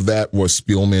much of that was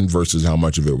Spielman versus how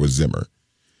much of it was Zimmer?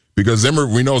 Because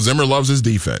we know Zimmer loves his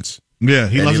defense. Yeah,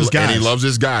 he loves his guys. And he loves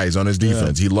his guys on his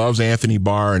defense. Yeah. He loves Anthony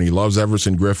Barr and he loves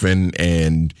Everson Griffin.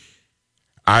 And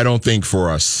I don't think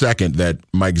for a second that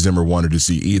Mike Zimmer wanted to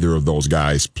see either of those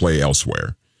guys play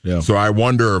elsewhere. Yeah. So I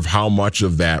wonder if how much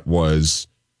of that was,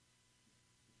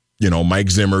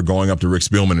 Mike Zimmer going up to Rick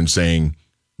Spielman and saying,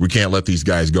 we can't let these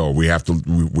guys go. We have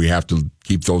to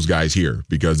keep those guys here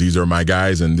because these are my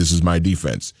guys and this is my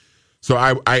defense. So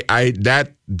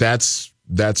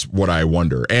that's what I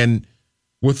wonder. And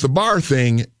with the Barr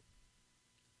thing,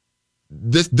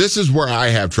 this is where I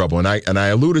have trouble, and I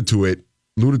alluded to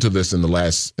this in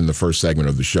the first segment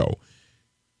of the show.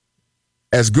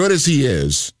 As good as he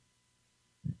is,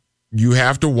 you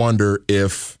have to wonder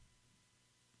if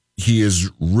he is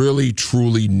really,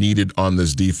 truly needed on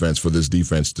this defense for this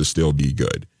defense to still be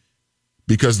good.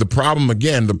 Because the problem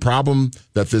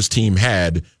that this team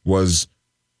had was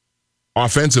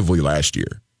offensively last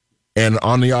year and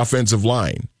on the offensive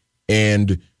line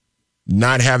and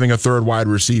not having a third wide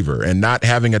receiver and not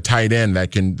having a tight end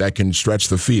that can stretch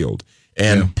the field.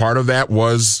 And part of that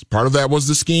was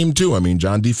the scheme too. I mean,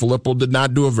 John DeFilippo did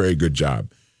not do a very good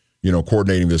job,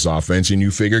 coordinating this offense. And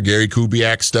you figure Gary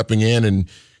Kubiak stepping in and,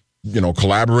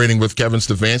 collaborating with Kevin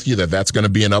Stefanski, that's going to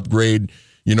be an upgrade,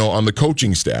 on the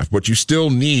coaching staff. But you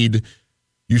still need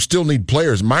you still need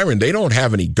players. Myron, they don't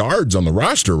have any guards on the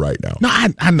roster right now. No,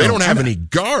 I know. They don't have any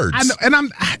guards. I know,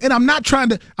 and I'm not trying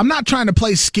to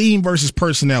play scheme versus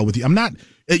personnel with you. I'm not.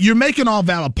 You're making all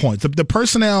valid points. The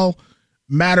personnel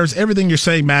matters. Everything you're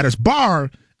saying matters.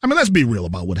 Barr. I mean, let's be real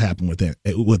about what happened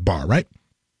with Barr, right?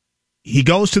 He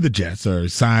goes to the Jets or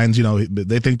signs.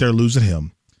 They think they're losing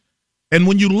him. And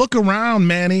when you look around,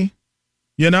 Manny,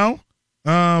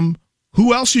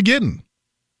 who else you getting?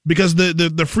 Because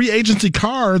the free agency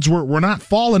cards were not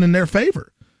falling in their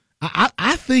favor.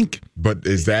 I think.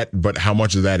 But how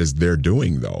much of that is they're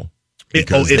doing though?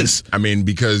 Because it is. I mean,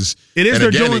 because it is. And They're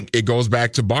again, doing. It goes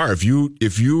back to Barr. If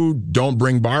you don't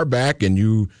bring Barr back and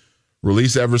you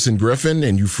release Everson Griffin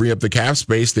and you free up the cap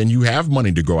space, then you have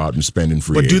money to go out and spend in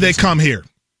free agency. But do they come here?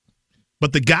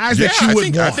 But the guys that you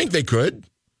would want, I think they could.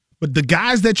 But the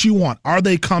guys that you want, are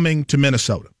they coming to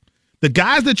Minnesota? The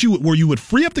guys where you would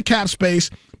free up the cap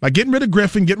space by getting rid of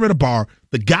Griffin, getting rid of Barr,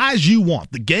 the guys you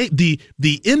want, the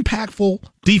impactful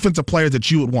defensive players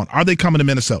that you would want, are they coming to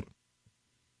Minnesota?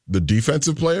 The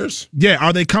defensive players? Yeah,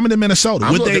 are they coming to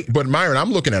Minnesota? But Myron,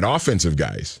 I'm looking at offensive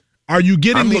guys. Are you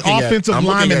getting the offensive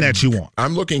linemen that you want?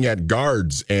 I'm looking at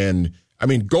guards, and I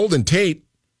mean Golden Tate.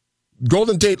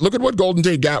 Look at what Golden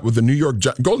Tate got with the New York.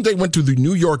 Golden Tate went to the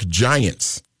New York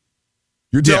Giants.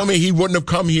 You're telling me he wouldn't have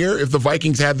come here if the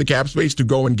Vikings had the cap space to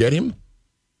go and get him?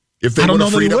 If they would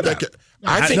have freed up that,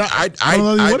 I don't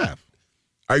know they would have.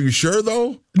 Are you sure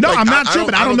though? No, I'm not sure,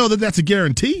 but I don't know that that's a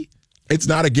guarantee. It's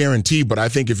not a guarantee, but I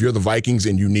think if you're the Vikings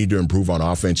and you need to improve on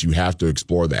offense, you have to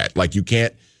explore that. Like you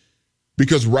can't,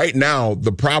 because right now,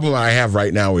 the problem I have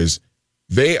right now is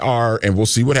they are, and we'll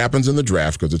see what happens in the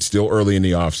draft because it's still early in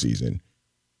the offseason.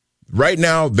 Right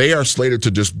now, they are slated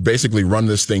to just basically run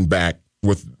this thing back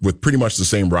with pretty much the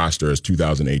same roster as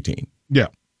 2018. Yeah.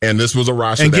 And this was a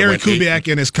roster and that Gary went Kubiak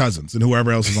and his cousins and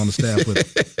whoever else is on the staff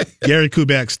with Gary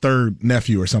Kubiak's third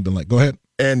nephew or something like. Go ahead.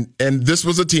 And this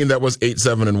was a team that was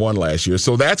 8-7-1 last year.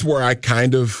 So that's where I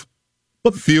kind of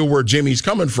feel where Jimmy's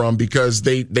coming from because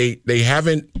they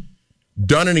haven't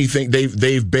done anything.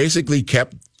 They've basically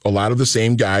kept a lot of the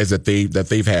same guys that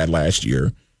they've had last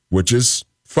year, which is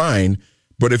fine.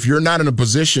 But if you're not in a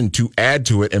position to add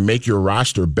to it and make your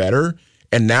roster better,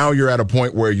 and now you're at a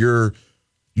point where you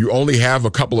only have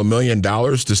a couple of $1 million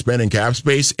to spend in cap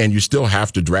space, and you still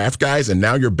have to draft guys, and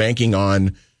now you're banking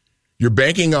on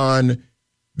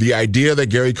the idea that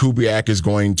Gary Kubiak is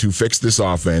going to fix this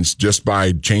offense just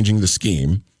by changing the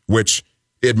scheme, which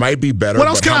it might be better. What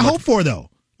else can I hope for, though?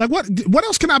 Like, what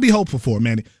else can I be hopeful for,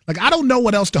 Manny? Like, I don't know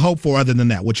what else to hope for other than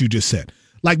that, what you just said.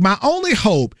 Like, my only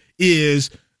hope is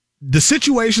the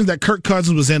situations that Kirk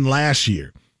Cousins was in last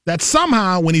year, that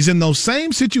somehow when he's in those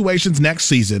same situations next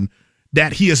season,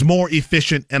 that he is more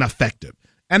efficient and effective.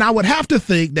 And I would have to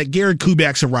think that Gary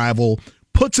Kubiak's arrival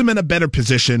puts him in a better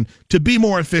position to be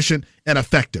more efficient and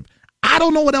effective. I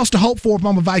don't know what else to hope for if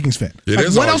I'm a Vikings fan. It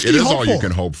is all you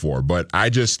can hope for, but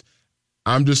I'm just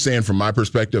saying from my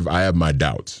perspective, I have my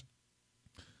doubts.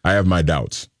 I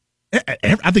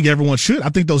think everyone should. I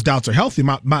think those doubts are healthy.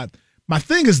 My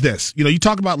thing is this. You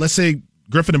talk about, let's say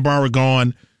Griffin and Barr were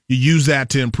gone. You use that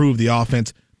to improve the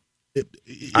offense.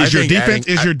 Is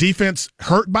your defense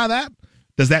hurt by that?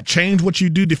 Does that change what you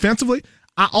do defensively?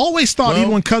 I always thought,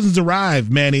 even when Cousins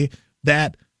arrived, Manny,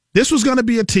 that this was going to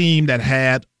be a team that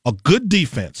had a good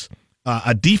defense,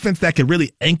 a defense that could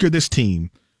really anchor this team,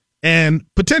 and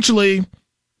potentially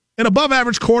an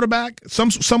above-average quarterback,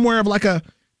 somewhere of like a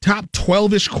top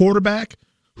 12-ish quarterback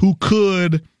who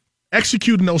could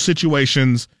execute in those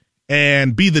situations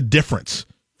and be the difference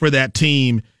for that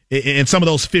team in some of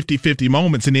those 50-50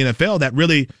 moments in the NFL that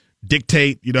really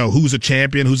dictate, who's a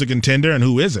champion, who's a contender, and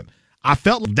who isn't. I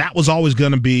felt that was always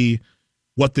going to be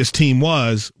what this team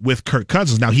was with Kirk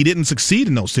Cousins. Now, he didn't succeed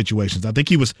in those situations. I think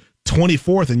he was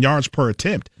 24th in yards per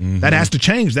attempt. Mm-hmm. That has to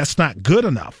change. That's not good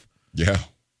enough. Yeah.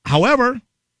 However,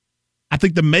 I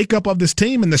think the makeup of this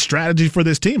team and the strategy for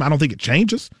this team, I don't think it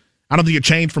changes. I don't think it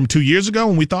changed from 2 years ago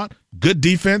when we thought good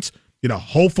defense.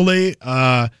 Hopefully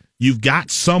you've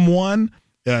got someone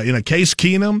in a Case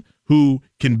Keenum who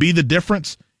can be the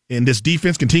difference. And this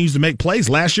defense continues to make plays.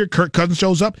 Last year, Kirk Cousins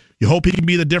shows up. You hope he can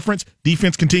be the difference.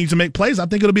 Defense continues to make plays. I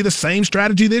think it'll be the same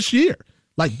strategy this year.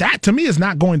 Like, that, to me, is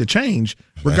not going to change,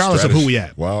 regardless of who we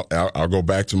have. Well, I'll go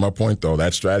back to my point, though.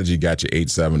 That strategy got you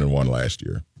 8-7-1 last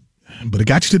year. But it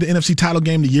got you to the NFC title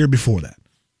game the year before that.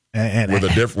 And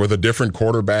with a different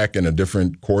quarterback and a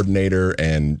different coordinator.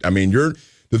 And, I mean,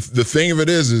 the thing of it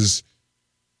is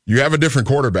you have a different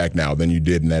quarterback now than you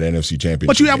did in that NFC Championship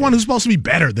But you have game. one who's supposed to be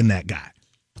better than that guy.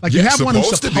 Like, you have one who's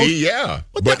supposed to be, yeah.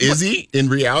 But is he? In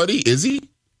reality, is he?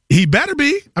 He better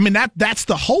be. I mean, that's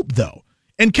the hope, though.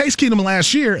 And Case Keenum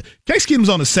last year, Case Keenum's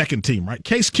on the second team, right?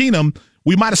 Case Keenum,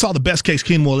 we might have saw the best Case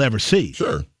Keenum we'll ever see.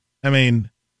 Sure. I mean,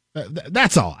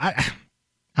 that's all. I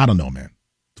don't know, man.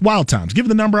 It's wild times. Give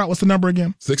the number out. What's the number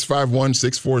again?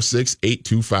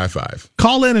 651-646-8255.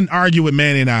 Call in and argue with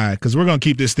Manny and I, because we're going to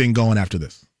keep this thing going after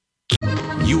this.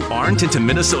 You aren't into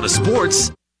Minnesota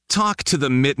sports? Talk to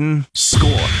the Mitten. Score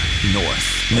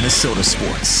North. Minnesota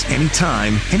sports.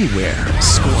 Anytime, anywhere.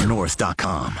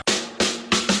 ScoreNorth.com.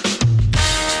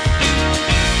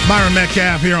 Byron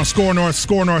Metcalf here on Score North,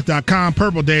 ScoreNorth.com.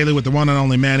 Purple Daily with the one and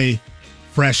only Manny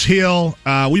Fresh Hill.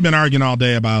 We've been arguing all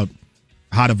day about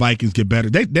how the Vikings get better.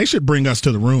 They should bring us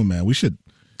to the room, man. We should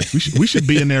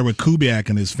be in there with Kubiak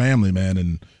and his family, man,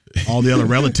 and all the other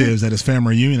relatives at his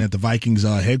family reunion at the Vikings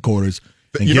headquarters,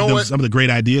 and give them some of the great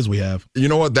ideas we have. You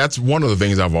know what? That's one of the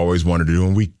things I've always wanted to do,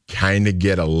 and we kind of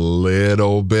get a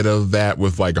little bit of that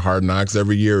with like Hard Knocks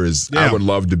every year. I would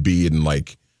love to be in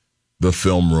like the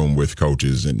film room with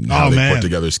coaches and how they put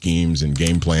together schemes and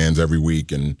game plans every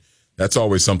week, and that's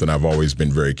always something I've always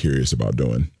been very curious about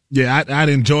doing. Yeah, I'd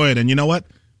enjoy it, and you know what?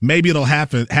 Maybe it'll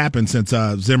happen since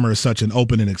Zimmer is such an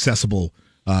open and accessible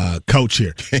coach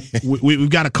here. We've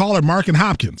got a caller, Mark and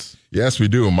Hopkins. Yes, we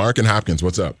do. Mark and Hopkins,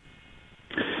 what's up?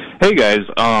 Hey, guys.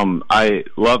 I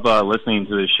love listening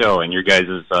to the show and your guys'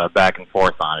 back and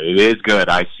forth on it. It is good.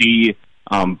 I see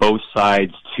both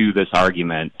sides to this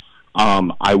argument.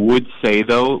 I would say,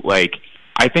 though, like,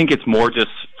 I think it's more just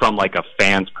from, like, a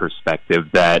fan's perspective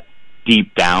that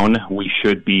deep down we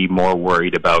should be more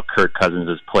worried about Kirk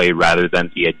Cousins' play rather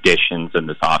than the additions in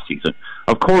this offseason.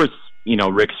 Of course, you know,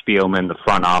 Rick Spielman, the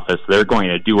front office, they're going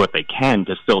to do what they can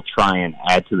to still try and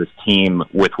add to this team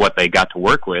with what they got to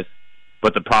work with.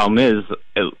 But the problem is,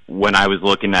 when I was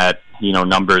looking at, you know,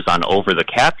 numbers on over the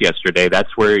cap yesterday,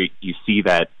 that's where you see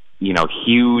that, you know,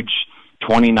 huge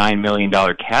 $29 million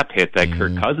cap hit that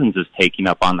Kirk Cousins is taking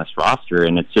up on this roster.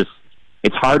 And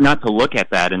it's hard not to look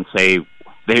at that and say,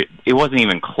 it wasn't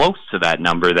even close to that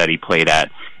number that he played at.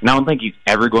 And I don't think he's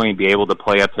ever going to be able to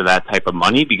play up to that type of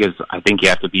money, because I think you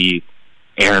have to be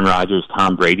Aaron Rodgers,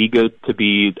 Tom Brady good to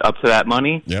be up to that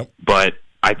money. Yep. But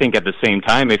I think at the same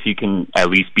time, if you can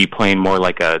at least be playing more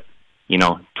like a, you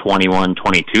know, $21,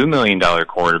 $22 million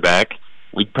quarterback,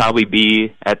 we'd probably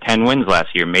be at 10 wins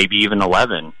last year, maybe even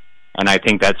 11. And I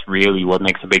think that's really what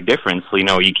makes a big difference. You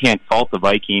know, you can't fault the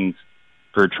Vikings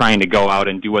for trying to go out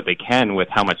and do what they can with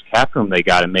how much cap room they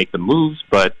got and make the moves,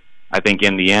 but I think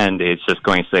in the end it's just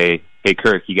going to say, hey,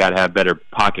 Kirk, you got to have better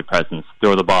pocket presence,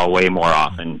 throw the ball way more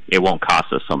often. It won't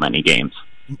cost us so many games.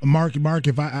 Mark,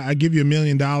 if I give you $1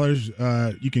 million,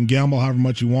 you can gamble however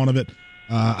much you want of it.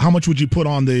 How much would you put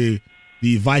on the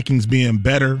Vikings being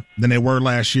better than they were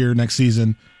last year, next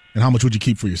season, and how much would you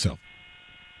keep for yourself?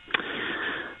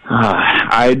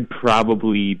 I'd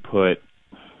probably put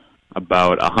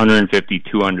about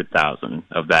 $150,000-$200,000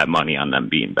 of that money on them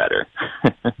being better.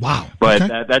 Wow! But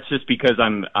okay. that's just because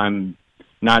I'm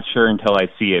not sure until I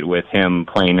see it with him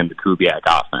playing in the Kubiak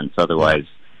offense. Otherwise,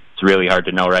 it's really hard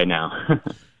to know right now.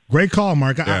 Great call,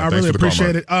 Mark. I really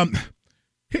appreciate it.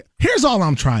 Here's all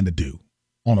I'm trying to do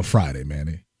on a Friday,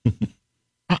 Manny.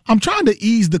 I'm trying to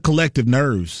ease the collective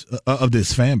nerves of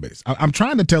this fan base. I'm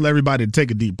trying to tell everybody to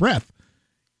take a deep breath.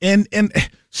 And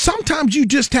sometimes you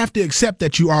just have to accept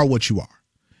that you are what you are.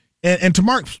 And to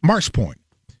Mark's point,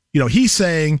 you know, he's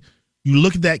saying you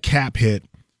look at that cap hit,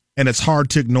 and it's hard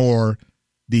to ignore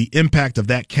the impact of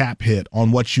that cap hit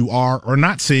on what you are or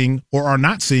not seeing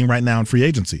right now in free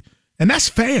agency. And that's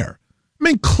fair. I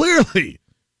mean, clearly,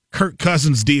 Kirk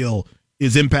Cousins' deal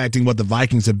is impacting what the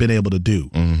Vikings have been able to do.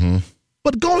 Mm-hmm.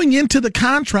 But going into the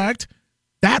contract,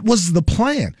 that was the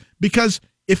plan. Because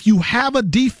if you have a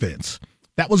defense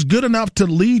that was good enough to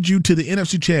lead you to the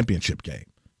NFC Championship game,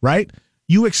 right?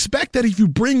 You expect that if you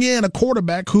bring in a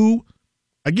quarterback who,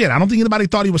 again, I don't think anybody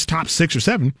thought he was top 6 or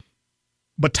 7,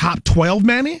 but top 12,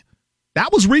 Manny,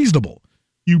 that was reasonable.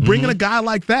 You bring in a guy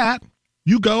like that,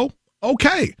 you go,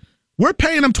 okay, we're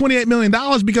paying him $28 million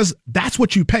because that's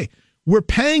what you pay. We're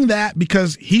paying that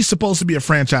because he's supposed to be a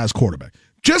franchise quarterback.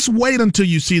 Just wait until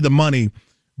you see the money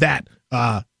that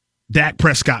Dak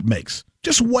Prescott makes.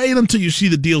 Just wait until you see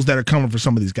the deals that are coming for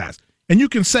some of these guys. And you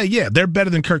can say, yeah, they're better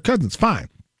than Kirk Cousins, fine.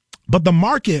 But the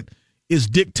market is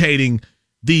dictating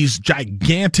these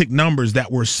gigantic numbers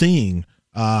that we're seeing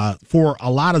for a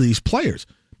lot of these players.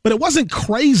 But it wasn't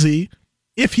crazy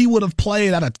if he would have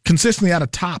played consistently at a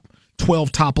top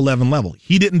 12, top 11 level.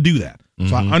 He didn't do that. Mm-hmm.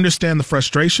 So I understand the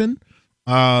frustration,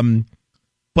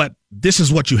 but this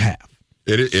is what you have.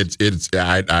 I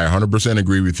 100%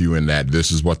 agree with you in that this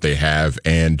is what they have,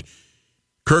 and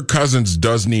Kirk Cousins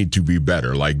does need to be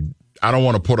better. Like, I don't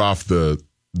want to put off the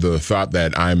the thought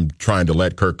that I'm trying to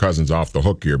let Kirk Cousins off the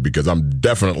hook here, because I'm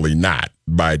definitely not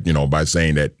by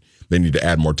saying that they need to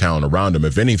add more talent around him.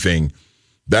 If anything,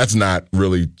 that's not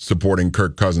really supporting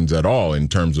Kirk Cousins at all in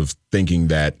terms of thinking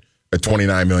that a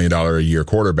 $29 million a year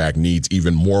quarterback needs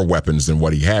even more weapons than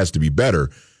what he has to be better.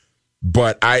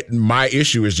 But my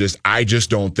issue is just, I just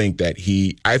don't think that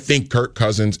I think Kirk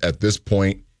Cousins at this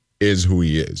point is who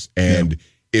he is. And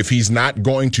if he's not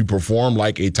going to perform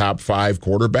like a top 5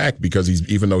 quarterback, because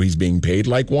even though he's being paid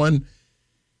like one,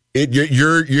 if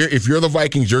you're the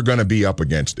Vikings, you're going to be up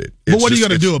against it. But what are you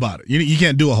going to do about it? You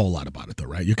can't do a whole lot about it, though,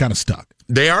 right? You're kind of stuck.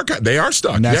 They are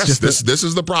stuck. Yes, this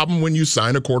is the problem when you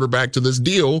sign a quarterback to this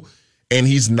deal, and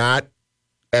he's not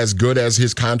as good as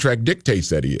his contract dictates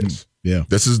that he is. Yeah,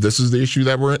 this is the issue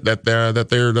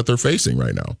that they're facing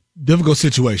right now. Difficult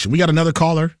situation. We got another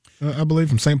caller, I believe,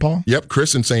 from St. Paul. Yep,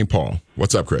 Chris in St. Paul.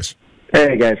 What's up, Chris?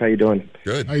 Hey guys, how you doing?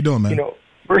 Good. How you doing, man?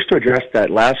 First to address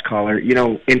that last caller, in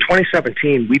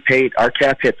 2017 we paid our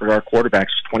cap hit for our quarterbacks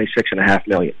was $26.5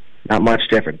 million. Not much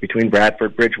different between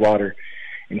Bradford, Bridgewater,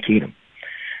 and Keenum.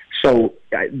 So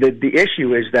the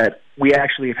issue is that we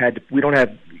actually we don't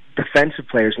have defensive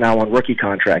players now on rookie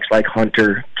contracts like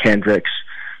Hunter, Kendricks,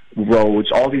 Rhodes.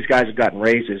 All these guys have gotten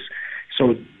raises.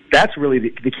 So that's really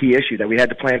the key issue, that we had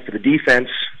to plan for the defense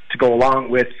to go along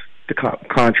with the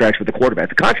contracts with the quarterback.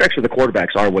 The contracts with the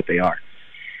quarterbacks are what they are.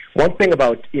 One thing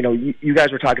about, you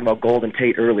guys were talking about Golden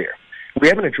Tate earlier. We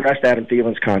haven't addressed Adam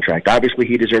Thielen's contract. Obviously,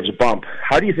 he deserves a bump.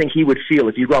 How do you think he would feel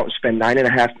if you go out and spend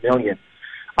 $9.5 million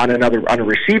on a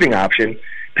receiving option,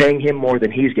 paying him more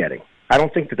than he's getting? I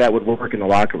don't think that would work in the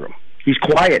locker room. He's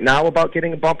quiet now about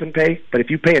getting a bump in pay, but if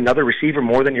you pay another receiver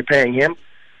more than you're paying him,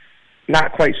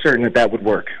 not quite certain that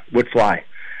would fly.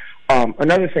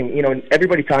 Another thing,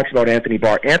 everybody talks about Anthony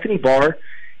Barr. Anthony Barr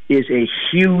is a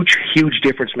huge, huge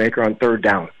difference maker on third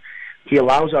down. He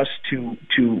allows us to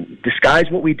disguise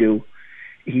what we do.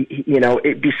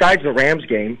 Besides the Rams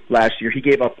game last year, he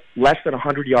gave up less than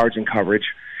 100 yards in coverage.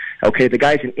 Okay, the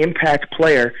guy's an impact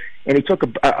player, and he took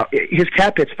his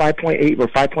cap hit's 5.8 or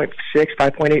 5.6,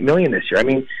 5.8 million this year. I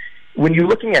mean, when you're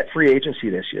looking at free agency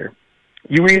this year,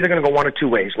 you were either going to go one of two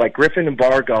ways, like Griffin and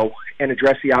Barr go and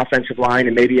address the offensive line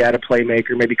and maybe add a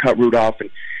playmaker, maybe cut Rudolph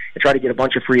and try to get a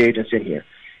bunch of free agents in here.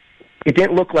 It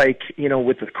didn't look like,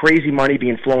 with the crazy money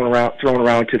being thrown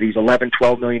around to these $11,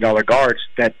 $12 million guards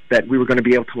that we were going to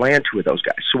be able to land two of those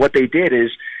guys. So what they did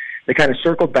is they kind of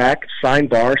circled back,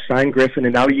 signed Barr, signed Griffin,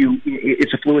 and now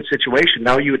it's a fluid situation.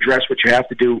 Now you address what you have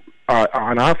to do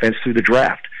on offense through the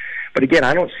draft. But again,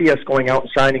 I don't see us going out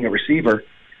and signing a receiver.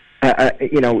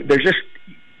 There's just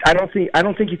I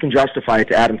don't think you can justify it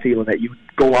to Adam Thielen that you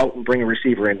go out and bring a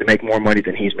receiver in to make more money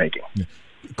than he's making. Yeah.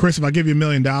 Chris, if I give you $1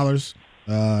 million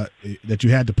that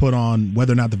you had to put on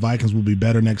whether or not the Vikings will be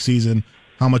better next season,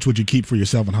 how much would you keep for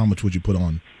yourself and how much would you put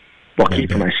on? Well,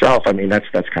 keep for myself. I mean, that's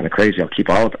kind of crazy. I'll keep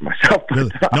all of it myself. Really?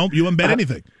 No, you wouldn't bet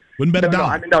anything. Wouldn't bet a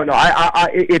dollar. No.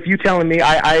 If you're telling me,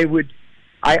 I would.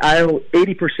 I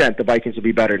 80% the Vikings will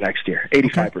be better next year.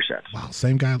 85%. Okay. Wow,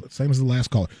 same guy, same as the last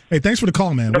caller. Hey, thanks for the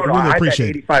call, man. No, we really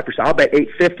appreciate it. 85%. I'll bet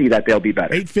 850 that they'll be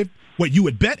better. 850. Wait, you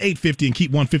would bet 850 and keep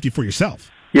 150 for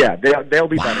yourself? Yeah, they'll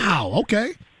be better. Wow.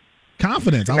 Okay.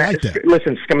 Confidence. I like that.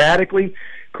 Listen, schematically,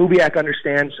 Kubiak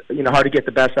understands how to get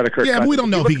the best out of Kirk. Yeah, but we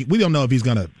don't know if he's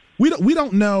gonna. We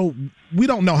don't know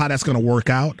how that's gonna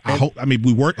work out. Hope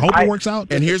it works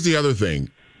out. And here's the other thing.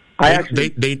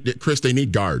 Chris, they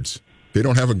need guards. They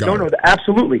don't have a guard. No,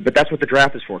 absolutely. But that's what the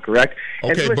draft is for, correct?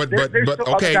 Okay, and there's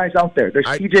still other guys out there. There's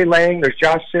T.J. Lang. There's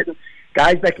Josh Sitton.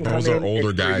 Guys that can come in. Those are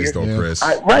older guys, though, Chris.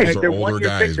 Right. Those are They're older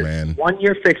guys, man. 1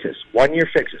 year fixes. 1 year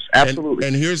fixes. Absolutely.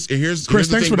 And here's Chris,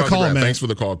 thanks for the call, man. Thanks for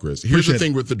the call, Chris. Here's the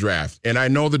thing with the draft. And I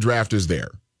know the draft is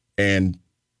there. And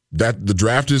that the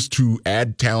draft is to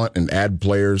add talent and add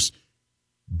players.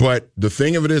 But the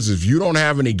thing of it is, if you don't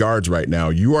have any guards right now,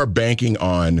 you are banking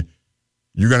on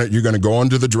you're gonna go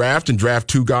into the draft and draft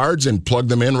 2 guards and plug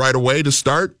them in right away to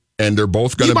start, and they're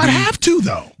both gonna. You might have to,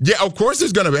 though. Yeah, of course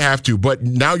there's gonna have to, but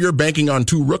now you're banking on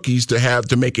 2 rookies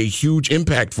to make a huge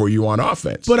impact for you on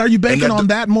offense. But are you banking on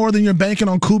that more than you're banking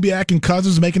on Kubiak and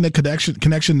Cousins making the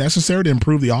connection necessary to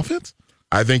improve the offense?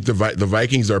 I think the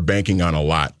Vikings are banking on a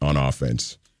lot on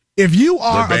offense. If you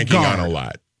are they're banking on a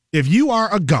lot. If you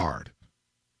are a guard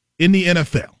in the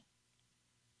NFL,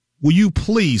 will you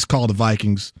please call the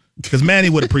Vikings? Because Manny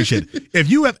would appreciate it.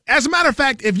 If you have, as a matter of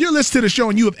fact, if you're listening to the show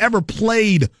and you have ever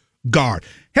played guard,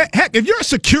 heck, if you're a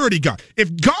security guard,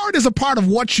 if guard is a part of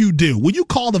what you do, will you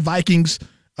call the Vikings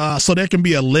so there can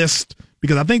be a list?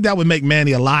 Because I think that would make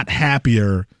Manny a lot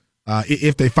happier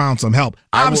if they found some help.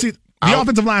 Obviously, The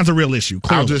offensive line's a real issue.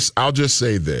 Clearly. I'll just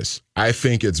say this. I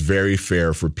think it's very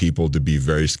fair for people to be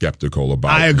very skeptical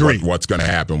about what's going to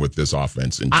happen with this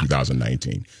offense in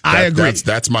 2019. I agree.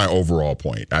 That's my overall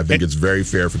point. I think it's very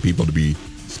fair for people to be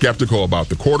skeptical about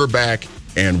the quarterback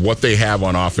and what they have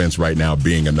on offense right now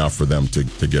being enough for them to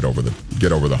get over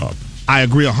the hump. I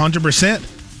agree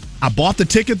 100%. I bought the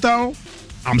ticket, though.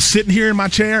 I'm sitting here in my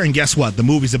chair, and guess what? The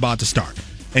movie's about to start.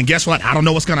 And guess what? I don't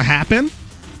know what's going to happen,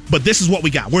 but this is what we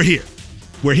got. We're here.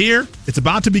 We're here. It's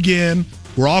about to begin.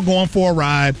 We're all going for a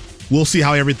ride. We'll see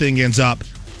how everything ends up.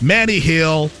 Manny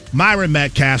Hill, Myron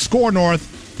Metcalf, Score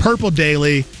North, Purple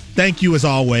Daily, thank you as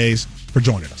always for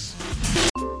joining us.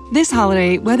 This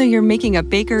holiday, whether you're making a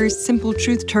Baker's Simple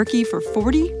Truth turkey for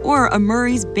 40 or a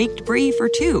Murray's Baked Brie for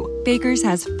 2, Baker's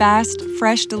has fast,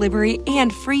 fresh delivery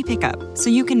and free pickup, so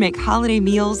you can make holiday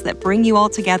meals that bring you all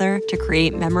together to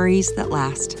create memories that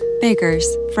last. Baker's,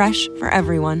 fresh for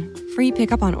everyone. Free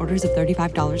pickup on orders of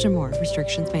 $35 or more.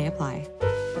 Restrictions may apply.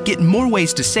 Get more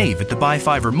ways to save at the Buy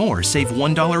 5 or More Save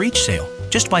 $1 each sale.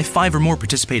 Just buy 5 or more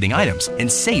participating items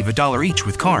and save $1 each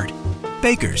with card.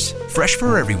 Baker's, fresh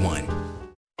for everyone.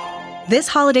 This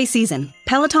holiday season,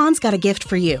 Peloton's got a gift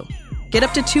for you. Get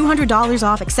up to $200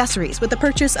 off accessories with the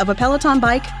purchase of a Peloton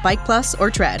bike, Bike Plus, or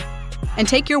Tread. And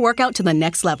take your workout to the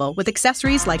next level with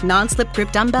accessories like non-slip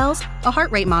grip dumbbells, a heart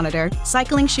rate monitor,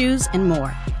 cycling shoes, and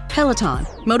more. Peloton,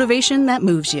 motivation that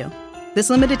moves you. This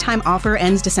limited time offer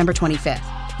ends December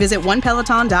 25th. Visit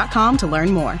onepeloton.com to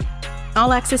learn more.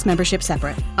 All access membership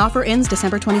separate. Offer ends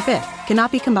December 25th.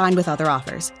 Cannot be combined with other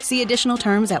offers. See additional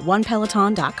terms at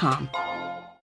onepeloton.com.